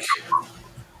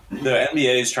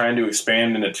NBA is trying to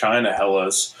expand into China,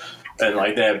 hellas, and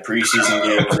they have preseason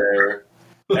games there,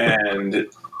 and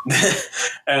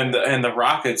and the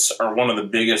Rockets are one of the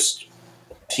biggest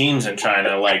teams in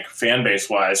China, fan base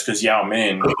wise, because Yao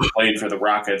Ming played for the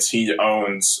Rockets. He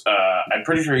owns, I'm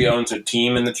pretty sure he owns a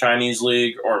team in the Chinese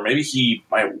league, or maybe he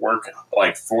might work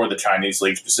for the Chinese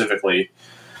league specifically.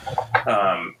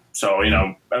 So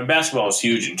basketball is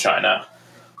huge in China.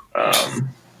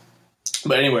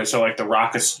 But anyway, so the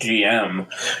Rockets GM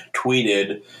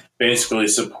tweeted basically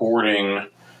supporting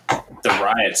the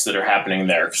riots that are happening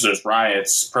there, because there's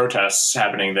protests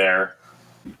happening there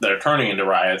that are turning into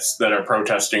riots that are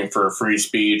protesting for free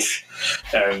speech,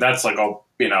 and that's a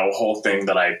whole thing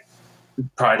that I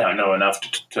probably don't know enough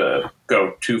to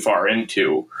go too far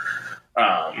into.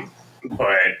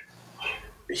 But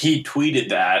he tweeted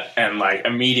that, and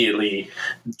immediately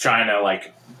China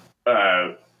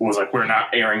was we're not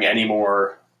airing any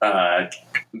more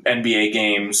NBA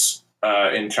games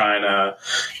in China,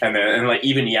 and then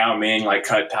even Yao Ming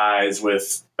cut ties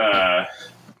with the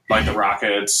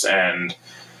Rockets, and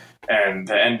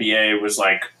the NBA was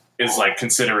is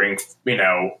considering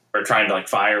or trying to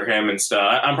fire him and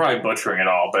stuff. I'm probably butchering it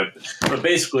all, but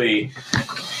basically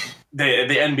the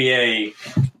NBA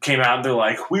came out and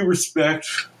they're we respect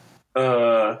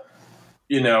so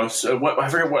what I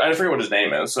forget what his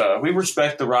name is. We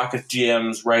respect the Rockets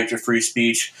GM's right to free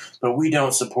speech, but we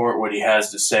don't support what he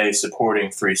has to say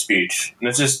supporting free speech. And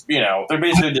it's just they're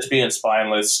basically just being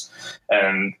spineless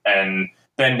and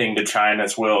bending to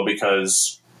China's will,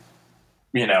 because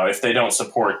if they don't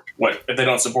support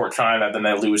China, then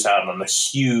they lose out on a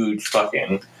huge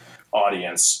fucking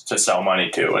audience to sell money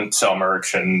to and sell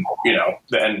merch and the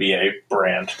NBA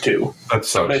brand too. That's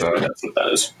so sad. That's what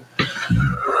that is.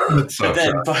 That's so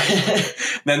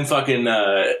then fucking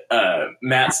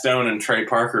Matt Stone and Trey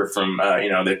Parker from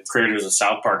the creators of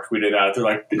South Park tweeted out.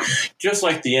 They're just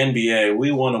like the NBA,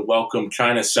 we want to welcome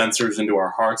China's censors into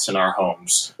our hearts and our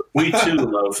homes. We too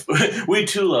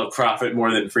love profit more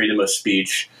than freedom of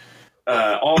speech.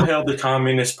 All hail the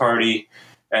Communist Party.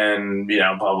 And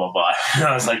blah blah blah. And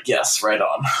I was yes, right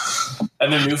on.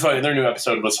 And their new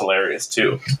episode was hilarious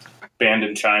too. Banned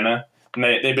in China, and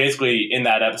they basically in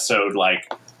that episode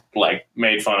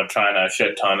made fun of China a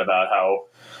shit ton about how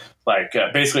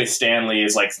basically Stan Lee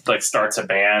is starts a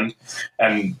band,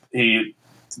 and he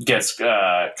gets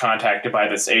contacted by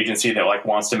this agency that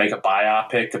wants to make a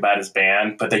biopic about his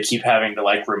band, but they keep having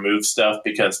to remove stuff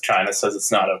because China says it's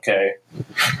not okay.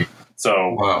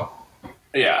 So wow.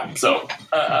 Yeah, so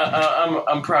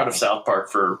I'm proud of South Park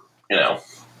for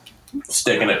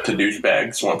sticking it to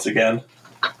douchebags once again.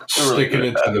 Sticking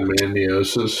it to the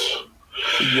maniosis.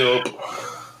 Yup.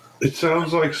 It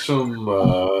sounds like some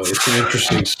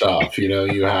interesting stuff.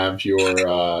 You have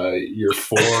your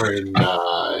foreign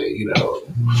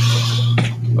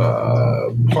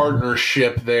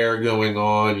partnership there going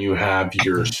on. You have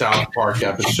your South Park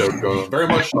episode going on, very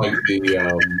much like the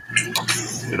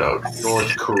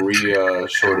North Korea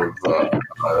sort of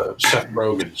Seth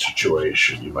Rogen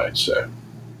situation, you might say.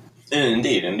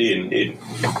 Indeed.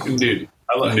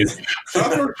 I love it.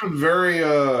 South Park's been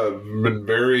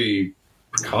very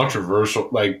controversial.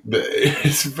 Like,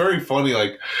 it's very funny.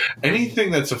 Like,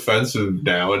 anything that's offensive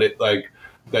now, and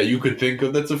that you could think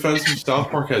of that's offensive,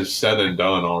 South Park has said and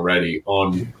done already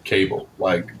on cable,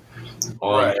 like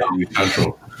on Comedy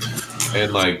Central,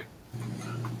 and like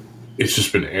it's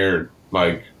just been aired.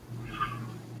 Like,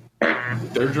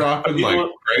 they're dropping like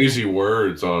crazy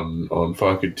words on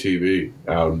fucking TV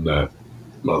out in that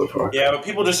motherfucker. Yeah, but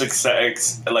people just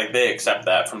accept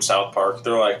that from South Park.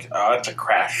 They're like, oh, it's a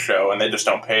crash show, and they just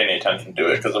don't pay any attention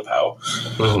to it because of how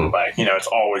it's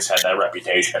always had that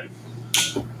reputation.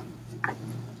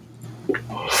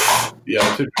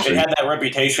 Yeah, it had that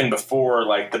reputation before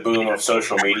like the boom of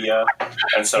social media,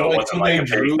 and so it wasn't like a big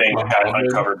thing that got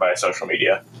uncovered by social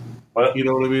media. What? You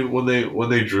know what I mean? When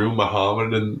they drew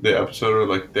Muhammad in the episode, or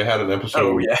like they had an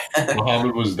episode where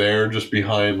Muhammad was there just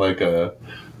behind like a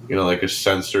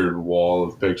censored wall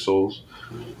of pixels.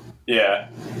 Yeah.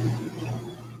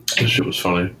 That shit was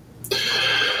funny.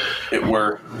 It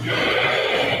were.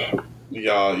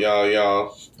 Yeah.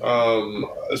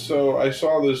 So I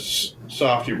saw this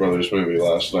Safdie Brothers movie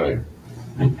last night.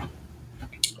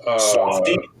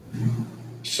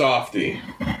 Safdie.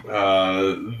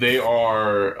 They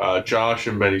are Josh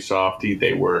and Benny Safdie.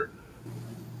 They were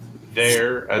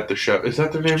there at the show. Is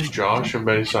that their name? Josh and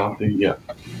Benny Safdie? Yeah.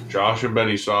 Josh and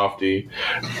Benny Safdie,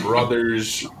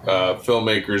 brothers,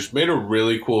 filmmakers, made a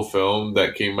really cool film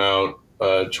that came out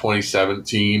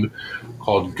 2017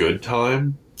 called Good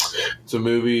Time. It's a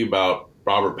movie about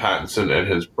Robert Pattinson and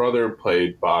his brother,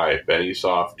 played by Benny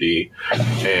Safdie,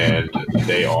 and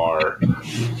they are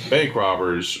bank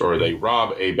robbers, or they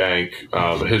rob a bank.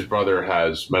 His brother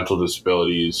has mental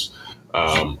disabilities,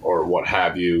 or what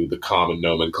have you, the common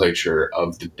nomenclature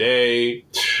of the day.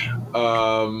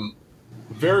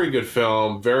 Very good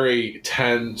film, very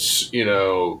tense,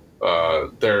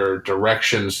 their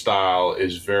direction style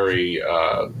is very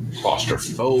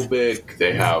claustrophobic.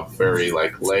 They have very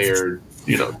layered,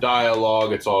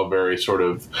 dialogue. It's all very sort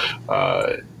of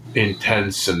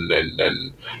intense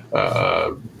and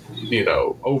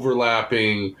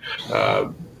overlapping.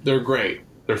 They're great.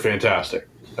 They're fantastic.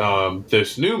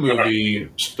 This new movie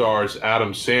stars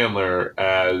Adam Sandler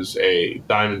as a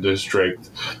Diamond District,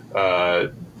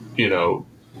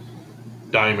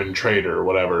 diamond trader,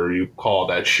 whatever you call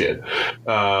that shit.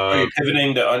 Are you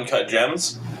pivoting to Uncut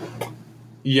Gems?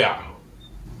 Yeah.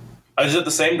 Is it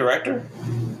the same director?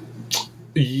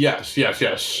 Yes.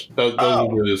 Those are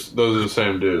the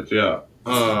same dudes. Yeah.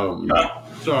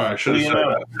 Sorry, I should have said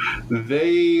that.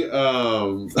 They,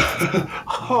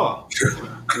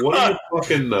 what do you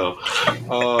fucking know?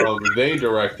 They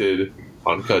directed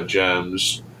Uncut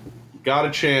Gems. Got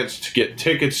a chance to get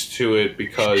tickets to it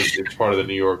because it's part of the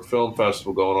New York Film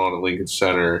Festival going on at Lincoln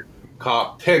Center.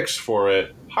 Cop tickets for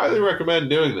it. Highly recommend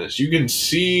doing this. You can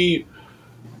see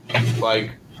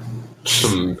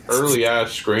some early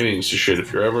ass screenings to shit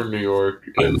if you're ever in New York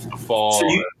in the fall.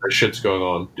 And shit's going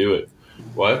on. Do it.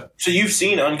 What? So you've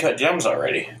seen Uncut Gems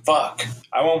already? Fuck.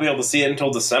 I won't be able to see it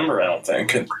until December, I don't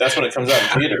think. That's when it comes out in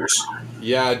theaters.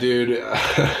 Yeah, dude.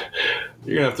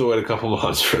 You're going to have to wait a couple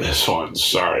months for this one.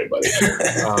 Sorry, buddy.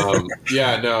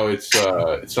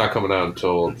 It's not coming out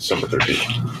until December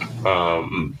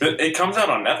 13th. It comes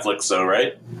out on Netflix, though,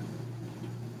 right?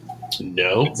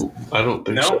 No, I don't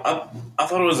think so. I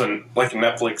thought it was a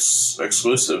Netflix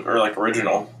exclusive or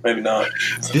original. Maybe not.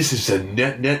 This is a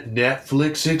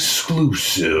Netflix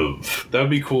exclusive. That'd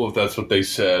be cool if that's what they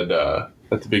said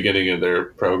at the beginning of their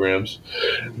programs.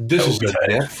 This is a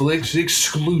Netflix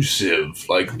exclusive,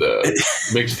 like the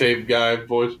mixtape guy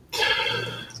voice.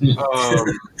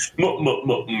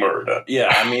 Murder.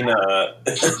 Yeah, I mean,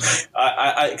 because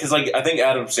I think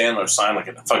Adam Sandler signed a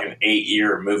fucking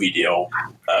 8-year movie deal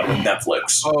with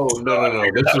Netflix. Oh no!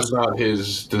 This is not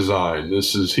his design.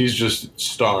 He's just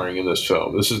starring in this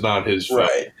film. This is not his film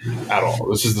at all.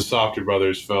 This is the Safdie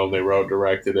Brothers film. They wrote,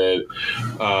 directed it,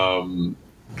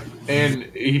 and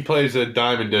he plays a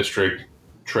Diamond District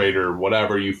trader,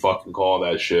 whatever you fucking call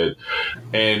that shit,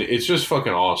 and it's just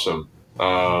fucking awesome.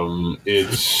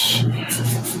 It's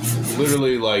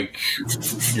literally like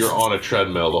you're on a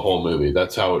treadmill the whole movie.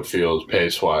 That's how it feels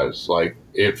pace wise. Like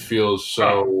it feels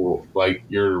so like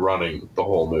you're running the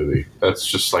whole movie. That's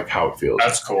just like how it feels.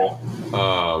 That's cool.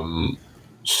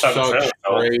 Such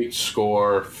great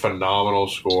score, phenomenal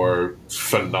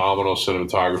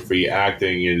cinematography.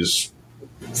 Acting is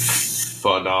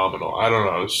phenomenal. I don't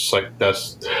know. It's just like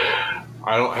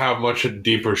I don't have much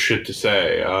deeper shit to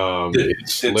say.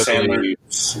 It's literally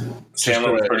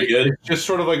Sandler was pretty good. It's just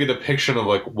sort of like a depiction of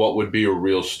like what would be a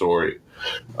real story.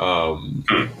 And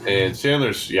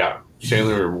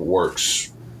Sandler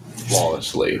works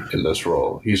flawlessly in this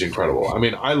role. He's incredible. I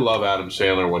mean, I love Adam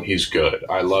Sandler when he's good.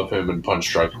 I love him in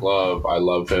Punch Drunk Love. I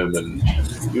love him in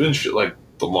even shit like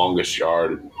The Longest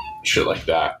Yard and shit like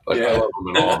that. Like I love him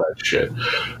in all that shit.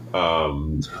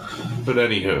 But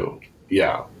anywho,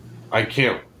 yeah. I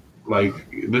can't, like,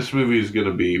 this movie is going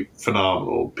to be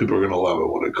phenomenal. People are going to love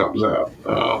it when it comes out.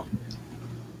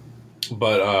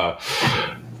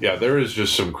 Yeah, there is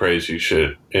just some crazy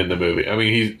shit in the movie. I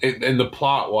mean, and the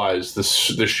plot-wise, the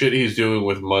shit he's doing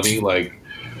with money, like,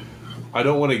 I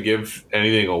don't want to give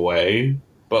anything away,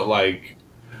 but, like,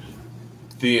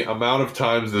 the amount of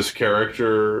times this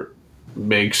character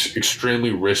makes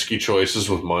extremely risky choices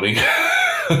with money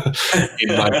in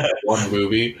like one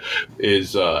movie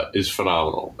is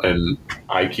phenomenal, and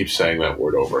I keep saying that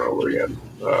word over and over again,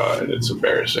 and it's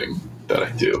embarrassing that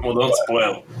I do. Well, don't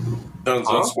spoil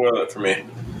it for me.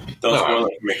 Don't spoil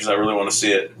it for me because I really want to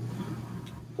see it.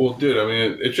 Well, dude, I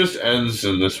mean, it just ends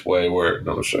in this way where...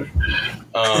 No, I'm sorry.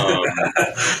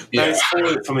 Don't spoil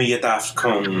it for me, you daft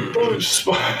cunt. You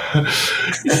spoil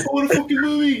the fucking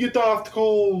movie, you daft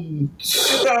cunt.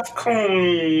 You daft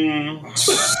cunt.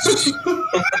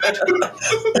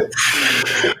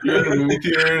 You're in the movie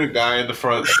theater, and a guy in the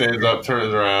front stands up,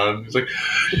 turns around. He's like,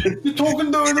 you're talking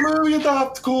during the movie, you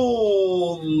daft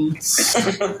cunt.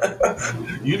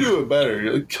 You do it better.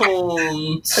 You're like,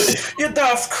 cunt. You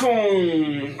daft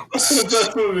cunt. That's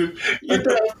what it is. You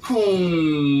daft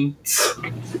cunt.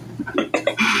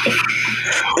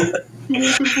 You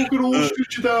walking fucking Wall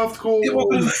Street, you daft cunt.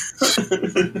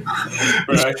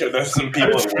 Right, that's some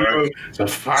people at work. It's a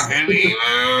fucking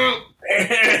email.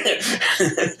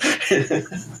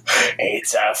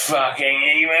 It's a fucking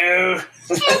emu.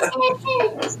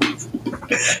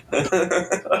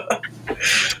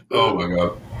 Oh my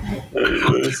god.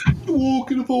 You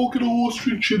walking fucking Wall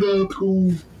Street, you daft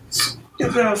cunt.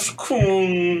 That's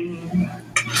cool.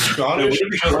 Scottish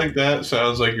shit like that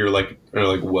sounds like you're like, or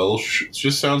like Welsh. It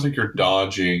just sounds like you're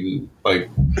dodging, like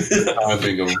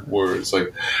timing of words.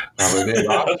 Like,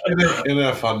 in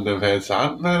a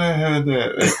fundamental,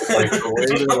 like the way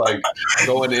they're like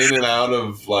going in and out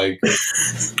of like.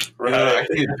 Right. I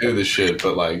can't do the shit,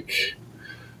 but like.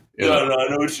 No, I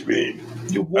know what you mean.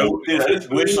 I just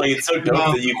wish like it's so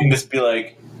dumb that you can just be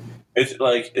like.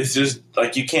 It's just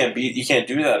like you can't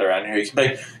do that around here. You can be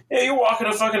like, yeah, you're walking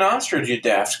a fucking ostrich, you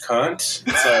daft cunt.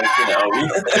 It's like,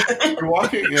 you're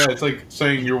walking. Yeah, it's like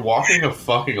saying you're walking a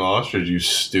fucking ostrich, you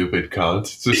stupid cunt.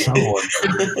 It's just someone.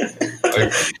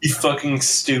 Like, you fucking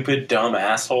stupid dumb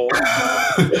asshole.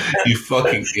 You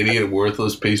fucking idiot,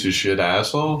 worthless piece of shit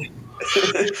asshole.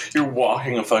 You're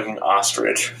walking a fucking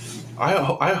ostrich.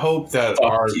 I hope that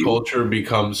our culture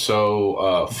becomes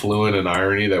so fluent in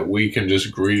irony that we can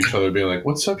just greet each other being like,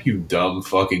 what's up, you dumb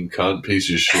fucking cunt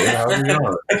piece of shit? How's it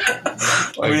going?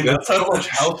 Like, I mean, that's so much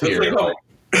healthier.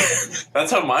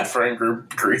 That's how my friend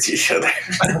group greets each other.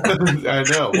 I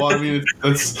know. Well, I mean,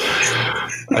 I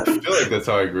feel like that's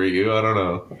how I greet you. I don't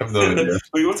know. I have no idea.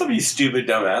 Wait, what's up, you stupid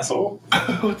dumb asshole?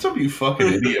 What's up, you fucking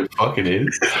idiot, fucking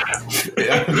idiot?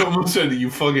 I almost said, you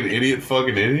fucking idiot,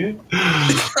 fucking idiot.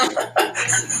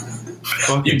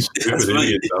 Fucking stupid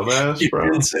idiot, dumbass, bro.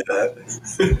 You didn't say that.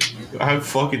 I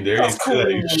fucking dare you to say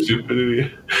that, you stupid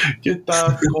idiot. Get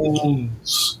that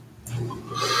cones.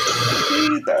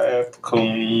 Daft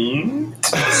cunt.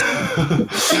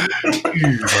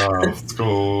 You daft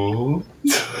cunt.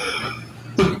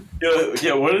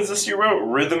 Yeah, what is this you wrote?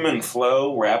 Rhythm and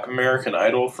flow, rap American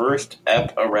Idol first,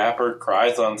 ep a rapper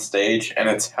cries on stage, and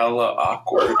it's hella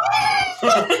awkward.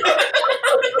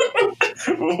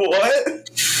 What?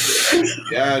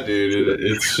 Yeah, dude,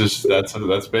 it's just that's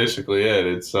basically it.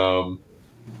 It's the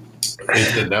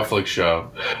Netflix show,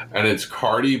 and it's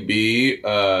Cardi B,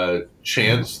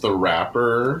 Chance the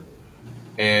Rapper,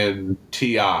 and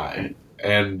T.I.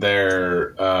 and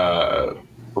their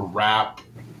rap,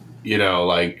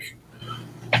 like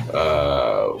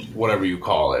whatever you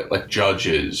call it, like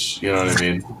judges, you know what I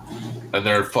mean? And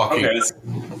they're fucking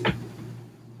okay.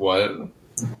 What?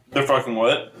 They're fucking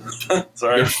what?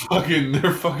 Sorry.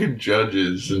 They're fucking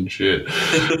judges and shit.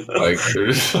 Like they're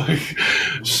just like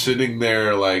sitting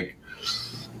there like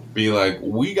be like,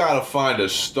 we gotta find a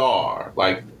star.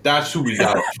 Like that's who we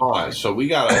gotta find. So we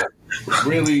gotta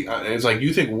really it's like,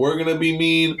 you think we're gonna be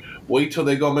mean? Wait till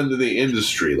they go into the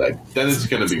industry. Like then it's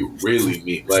gonna be really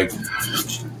mean. Like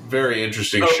very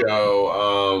interesting show.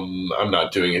 I'm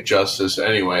not doing it justice.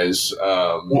 Anyways,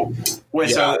 wait,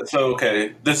 yeah. So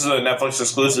okay, this is a Netflix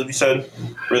exclusive. You said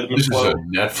this is a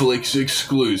Netflix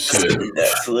exclusive.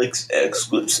 Netflix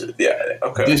exclusive. Yeah.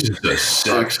 Okay. This is a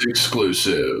sex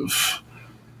exclusive.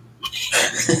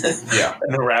 Yeah.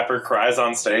 And the rapper cries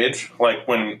on stage, like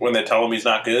when they tell him he's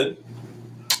not good.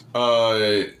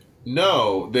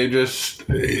 No, they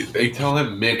tell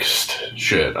him mixed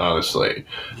shit, honestly.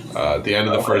 At the end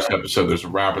of the first episode, there's a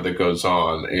rapper that goes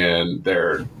on, and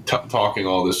they're talking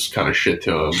all this kind of shit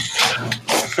to him.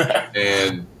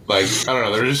 And, like, I don't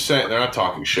know, they're not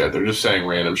talking shit, they're just saying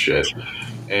random shit.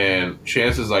 And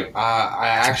Chance is like, I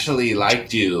actually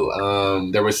liked you.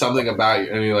 There was something about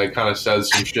you. And he, like, kind of says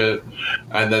some shit.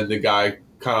 And then the guy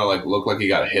kind of like looked like he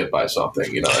got hit by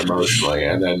something, emotionally.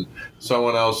 And then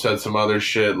someone else said some other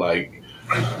shit like,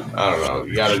 I don't know,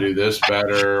 you got to do this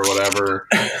better or whatever.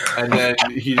 And then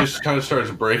he just kind of starts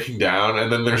breaking down.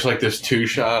 And then there's like this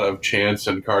 2-shot of Chance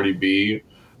and Cardi B.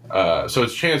 So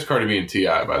it's Chance, Cardi B, and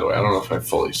T.I., by the way. I don't know if I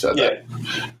fully said that.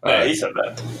 Yeah, he said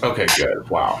that. Okay, good.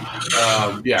 Wow.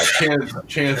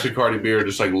 Chance and Cardi B are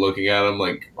just like looking at him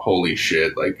like, holy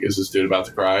shit, like, is this dude about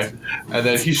to cry? And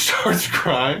then he starts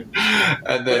crying.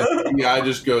 And then T.I.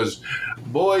 just goes,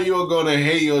 boy, you're going to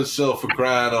hate yourself for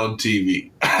crying on TV.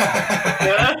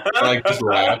 Like, just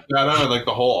laughs at him, and like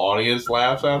the whole audience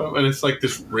laughs at him. And it's like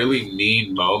this really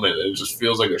mean moment. It just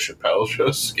feels like a Chappelle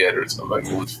Show skit or something.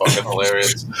 It was fucking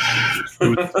hilarious.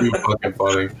 It was too fucking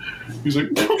funny. He's like,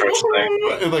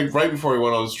 and like right before he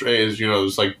went on stage, it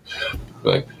was like,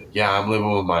 yeah, I'm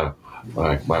living with my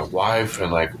wife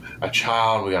and like a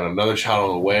child. We got another child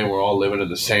on the way. We're all living in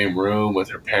the same room with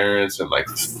her parents and like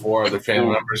 4 other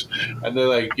family members. And they're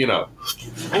like,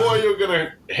 boy, you're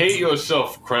gonna hate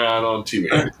yourself crying on TV.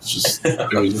 It's just,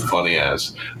 it was funny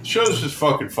as. The show's just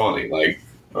fucking funny. Like,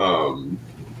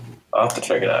 I'll have to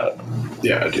check it out.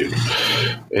 Yeah, dude.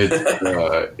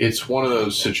 It's one of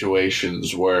those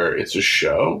situations where it's a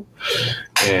show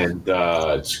and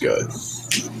it's good.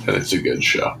 And it's a good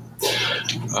show.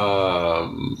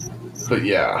 But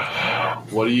yeah,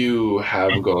 what do you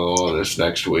have going on this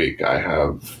next week? I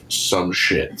have some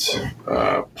shit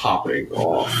popping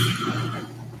off.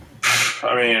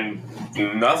 I mean,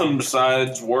 nothing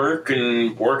besides work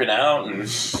and working out and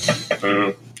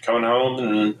coming home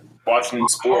and watching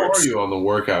sports. How are you on the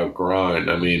workout grind?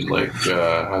 I mean, like,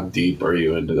 how deep are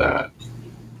you into that?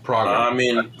 Progress. I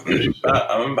mean,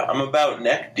 I'm about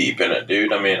neck deep in it,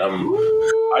 dude. I mean,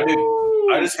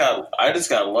 I just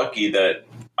got lucky that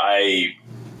I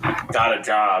got a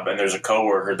job and there's a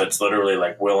coworker that's literally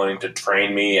like willing to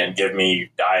train me and give me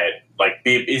diet. Like,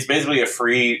 he's basically a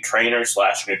free trainer /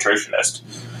 nutritionist.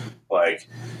 Like,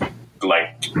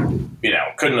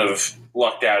 couldn't have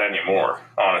lucked out anymore,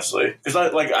 honestly. Because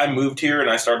I moved here and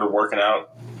I started working out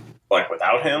like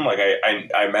without him. Like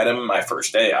I met him my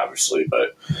first day, obviously,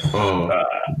 but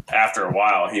after a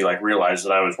while, he like realized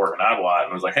that I was working out a lot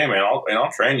and was like, "Hey, man,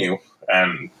 I'll train you."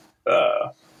 And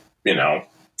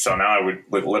so now I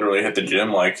would literally hit the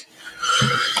gym like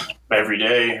every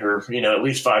day, or at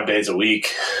least 5 days a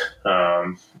week.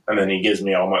 And then he gives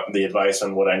me all the advice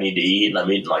on what I need to eat, and I'm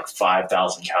eating like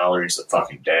 5,000 calories a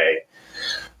fucking day,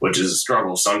 which is a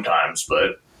struggle sometimes,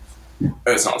 but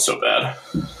it's not so bad.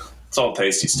 It's all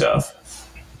tasty stuff.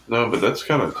 No, but that's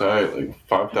kind of tight. Like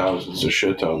 5,000 is a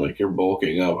shit ton. Like you're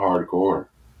bulking up hardcore.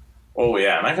 Oh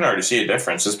yeah, and I can already see a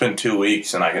difference. It's been 2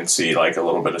 weeks, and I can see like a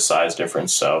little bit of size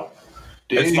difference. So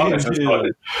it's fun. It's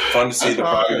fun to see the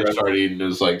progress. I start eating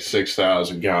is like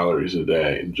 6,000 calories a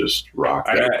day and just rock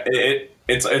it.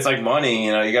 It's like money.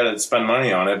 You got to spend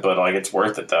money on it, but like it's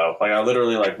worth it though. Like I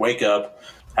literally like wake up,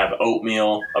 have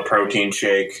oatmeal, a protein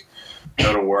shake,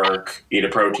 go to work, eat a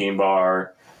protein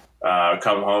bar.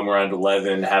 Come home around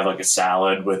 11, have like a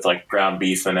salad with like ground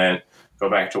beef in it, go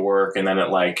back to work, and then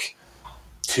at like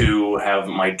 2 have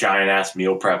my giant ass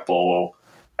meal prep bowl,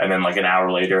 and then like an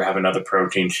hour later have another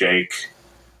protein shake,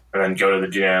 and then go to the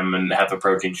gym and have a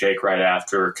protein shake right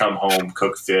after, come home,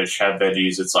 cook fish, have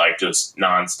veggies. It's like just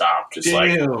nonstop. Just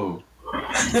Damn.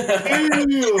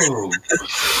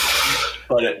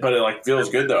 But it like feels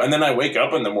good though. And then I wake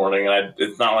up in the morning and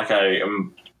it's not like I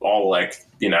am all like,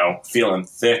 feeling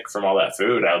thick from all that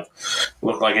food. I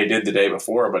look like I did the day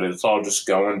before, but it's all just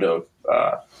going to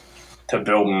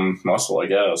build muscle, I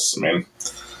guess. I mean,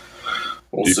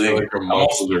 We'll Do you see. feel like your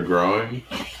muscles are growing?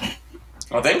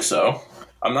 I think so.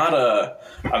 I'm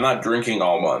not drinking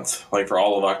all month, like for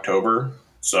all of October.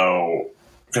 So,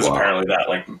 because apparently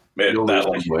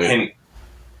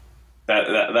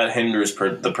that hinders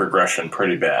the progression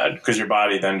pretty bad. Because your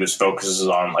body then just focuses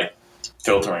on like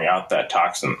filtering out that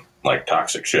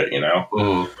toxic shit. You know.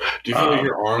 Mm. Do you feel like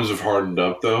your arms have hardened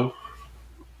up though?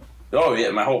 Oh yeah,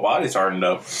 my whole body's hardened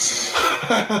up.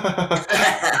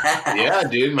 Yeah,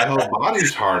 dude, my whole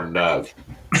body's hardened up.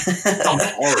 I'm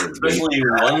hard, especially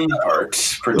one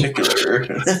part particular.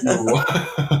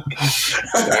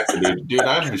 Exactly, dude.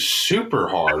 I'm super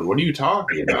hard. What are you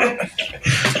talking about?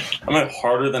 I'm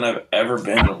harder than I've ever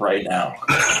been right now.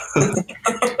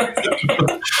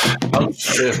 I'm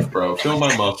stiff, bro. Feel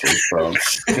my muscles, bro. I'm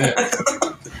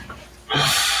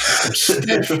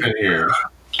stiff in here.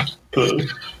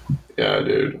 Yeah,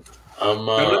 dude.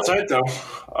 That's right, though.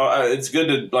 It's good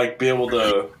to like be able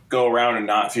to go around and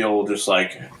not feel just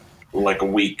like a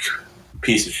weak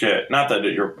piece of shit. Not that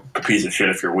you're a piece of shit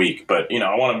if you're weak, but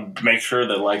I want to make sure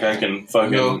that like I can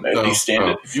fucking at least stand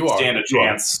a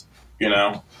chance. You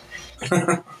know.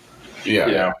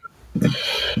 Yeah.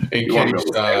 In case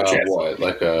what,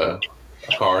 like a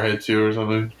car hits you or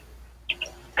something?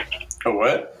 A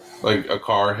what? Like a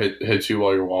car hits you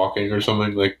while you're walking or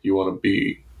something? Like you want to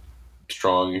be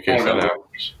strong in case that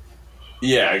happens?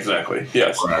 Yeah, exactly.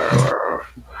 Yes. Right.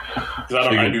 Because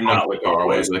I do not like car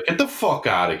ways. Like, get the fuck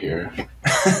out of here.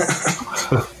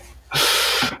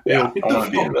 Yeah, get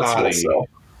the fuck out of here.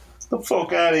 The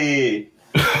fuck out of here.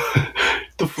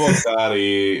 The fuck out of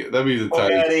here. That'd be the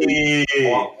type.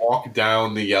 Walk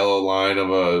down the yellow line of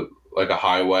a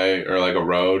highway or like a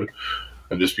road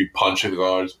and just be punching the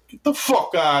cars. Get the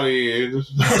fuck out of here.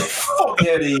 Fuck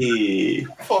out of here.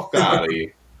 Fuck out of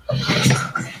here.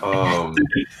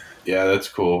 Yeah, that's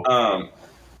cool.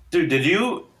 Dude, did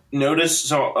you notice?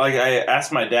 So, like, I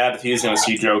asked my dad if he was going to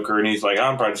see Joker, and he's like,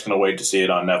 I'm probably just going to wait to see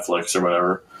it on Netflix or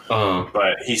whatever.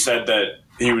 But he said that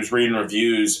he was reading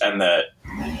reviews and that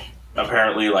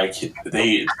apparently, like,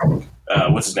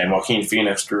 what's his name? Joaquin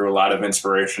Phoenix drew a lot of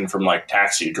inspiration from like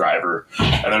Taxi Driver,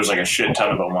 and there's like a shit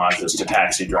ton of homages to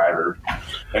Taxi Driver.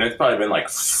 And it's probably been like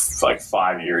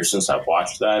 5 years since I've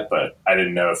watched that, but I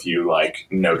didn't know if you like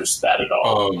noticed that at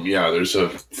all. Yeah, there's a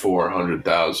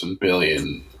 400,000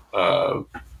 billion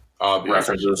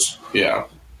references. Yeah.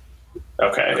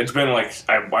 Okay, it's been like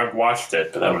I've watched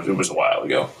it, but it was a while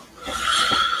ago.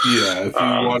 Yeah, if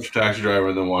you watch Taxi Driver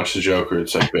and then watch The Joker,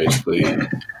 it's like basically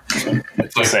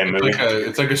it's like same movie.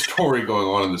 It's like a story going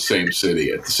on in the same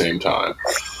city at the same time.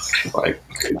 Like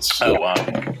it's wow,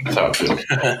 that's how it feels.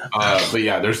 But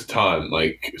yeah, there's a ton.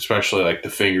 Like especially like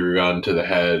the finger gun to the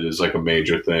head is like a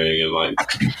major thing, and like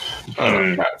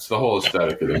it's the whole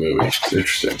aesthetic of the movie. It's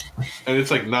interesting, and it's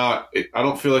like I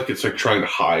don't feel like it's like trying to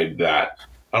hide that.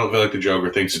 I don't feel like the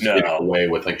Joker thinks it's getting away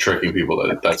with like tricking people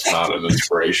that's not an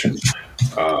inspiration.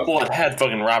 Well, it had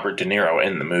fucking Robert De Niro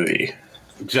in the movie.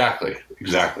 Exactly.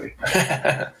 Exactly,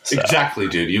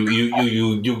 dude.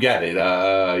 You get it.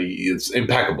 It's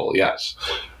impeccable. Yes,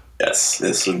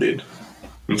 indeed.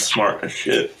 I'm smart as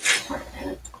shit.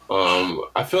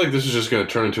 I feel like this is just going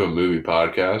to turn into a movie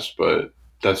podcast, but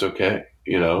that's okay.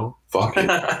 Fuck it.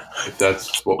 If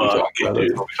that's what we talk about,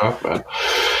 that's what we talk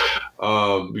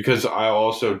about. Because I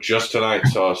also just tonight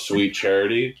saw Sweet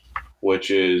Charity,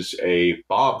 which is a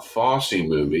Bob Fosse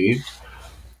movie.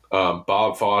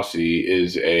 Bob Fosse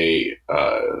is a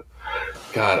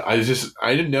God. I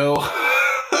didn't know.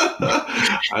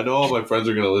 I know all my friends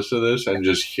are going to listen to this and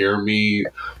just hear me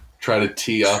try to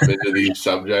tee up into these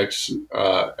subjects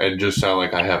and just sound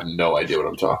like I have no idea what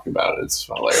I'm talking about. It's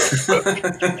hilarious. But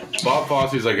Bob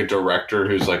Fosse is like a director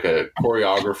who's like a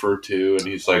choreographer too, and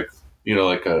he's like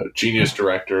like a genius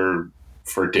director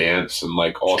for dance and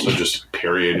like also just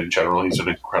period in general. He's an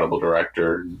incredible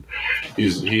director.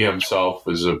 He himself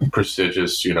is a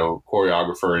prestigious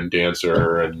choreographer and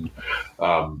dancer, and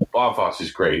Bob Fosse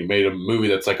is great. He made a movie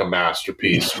that's like a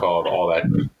masterpiece called All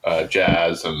That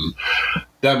Jazz, and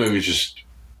that movie's just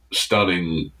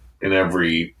stunning in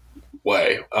every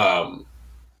way.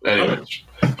 Anyways,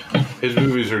 his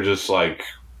movies are just like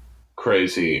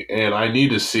crazy, and I need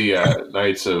to see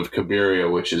Nights of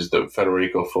Cabiria, which is the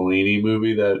Federico Fellini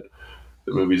movie that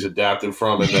the movie's adapted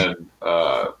from, and then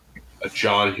a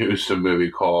John Huston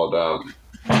movie called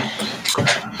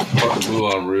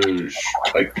Moulin Rouge,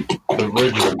 like the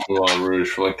original Moulin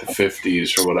Rouge from like the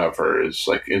 50s or whatever, is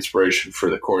like inspiration for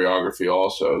the choreography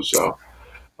also. So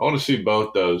I want to see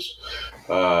both those.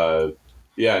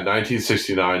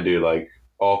 1969, dude, like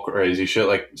all crazy shit.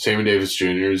 Like Sammy Davis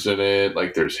Jr. is in it.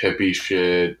 Like there's hippie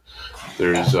shit.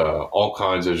 There's all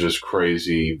kinds of just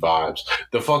crazy vibes.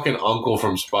 The fucking uncle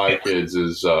from Spy Kids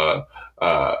is what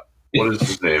is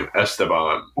his name?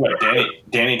 Esteban. What,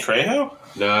 Danny Trejo?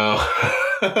 No.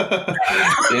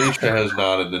 Danny Trejo's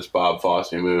not in this Bob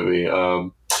Fosse movie.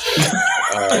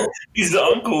 He's the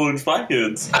uncle in Spy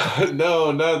Kids.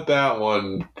 No, not that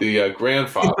one. The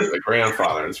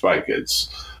grandfather in Spy Kids.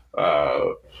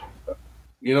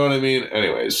 You know what I mean?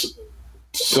 Anyways,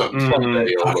 someday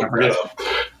you'll look that up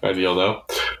and you'll know.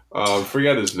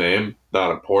 Forget his name.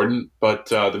 Not important. But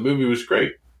the movie was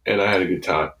great, and I had a good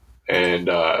time. And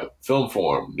Film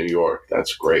Forum, New York.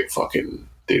 That's a great fucking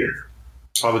theater.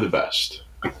 Probably the best.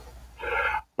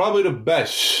 Probably the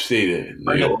best theater in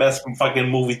New York. The best fucking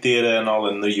movie theater and all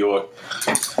in New York.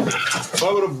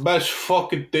 Probably the best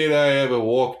fucking theater I ever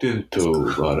walked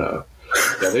into. But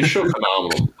yeah, they show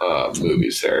phenomenal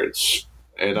movies there.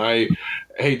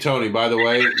 Hey Tony, by the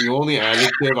way, the only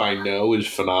adjective I know is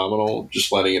phenomenal.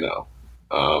 Just letting you know.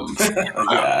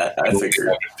 Yeah, I figured.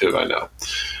 Adjective I know.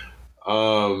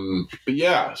 But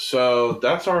yeah, so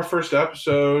that's our first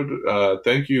episode.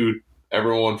 Thank you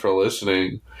everyone for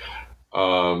listening.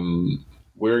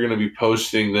 We're going to be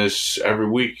posting this every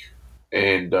week,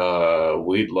 and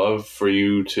we'd love for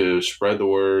you to spread the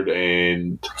word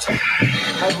and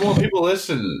have more people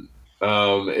listen.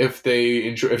 If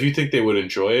you think they would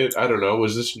enjoy it. I don't know.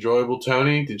 Was this enjoyable,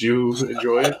 Tony? Did you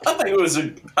enjoy it? I think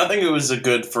it was a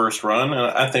good first run,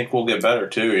 and I think we'll get better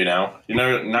too. You're not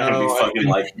going to be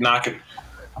fucking knocking.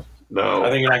 No, I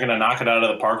think you're not going to knock it out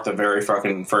of the park the very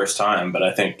fucking first time, but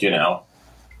I think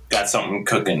got something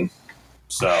cooking.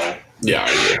 So yeah,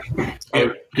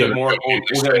 we'll get more.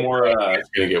 It's going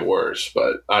to get worse,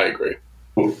 but I agree.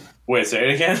 Wait, say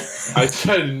it again. I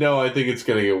said no. I think it's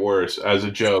going to get worse as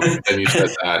a joke, and you said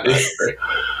that. I agree.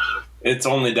 It's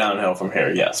only downhill from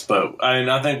here, yes. But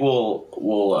I think we'll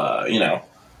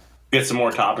get some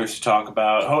more topics to talk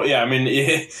about. Oh yeah,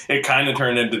 it kind of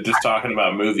turned into just talking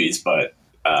about movies, but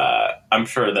I'm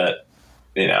sure that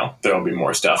there'll be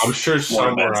more stuff. I'm sure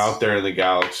somewhere out there in the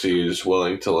galaxy is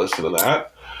willing to listen to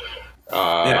that.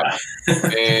 Yeah.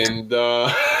 And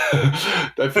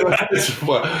I feel like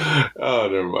oh,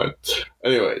 never mind.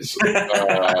 Anyways,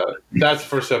 that's the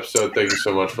first episode. Thank you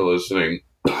so much for listening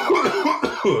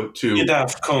to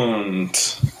Daft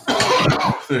Cunt.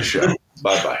 the show.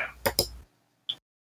 Bye bye.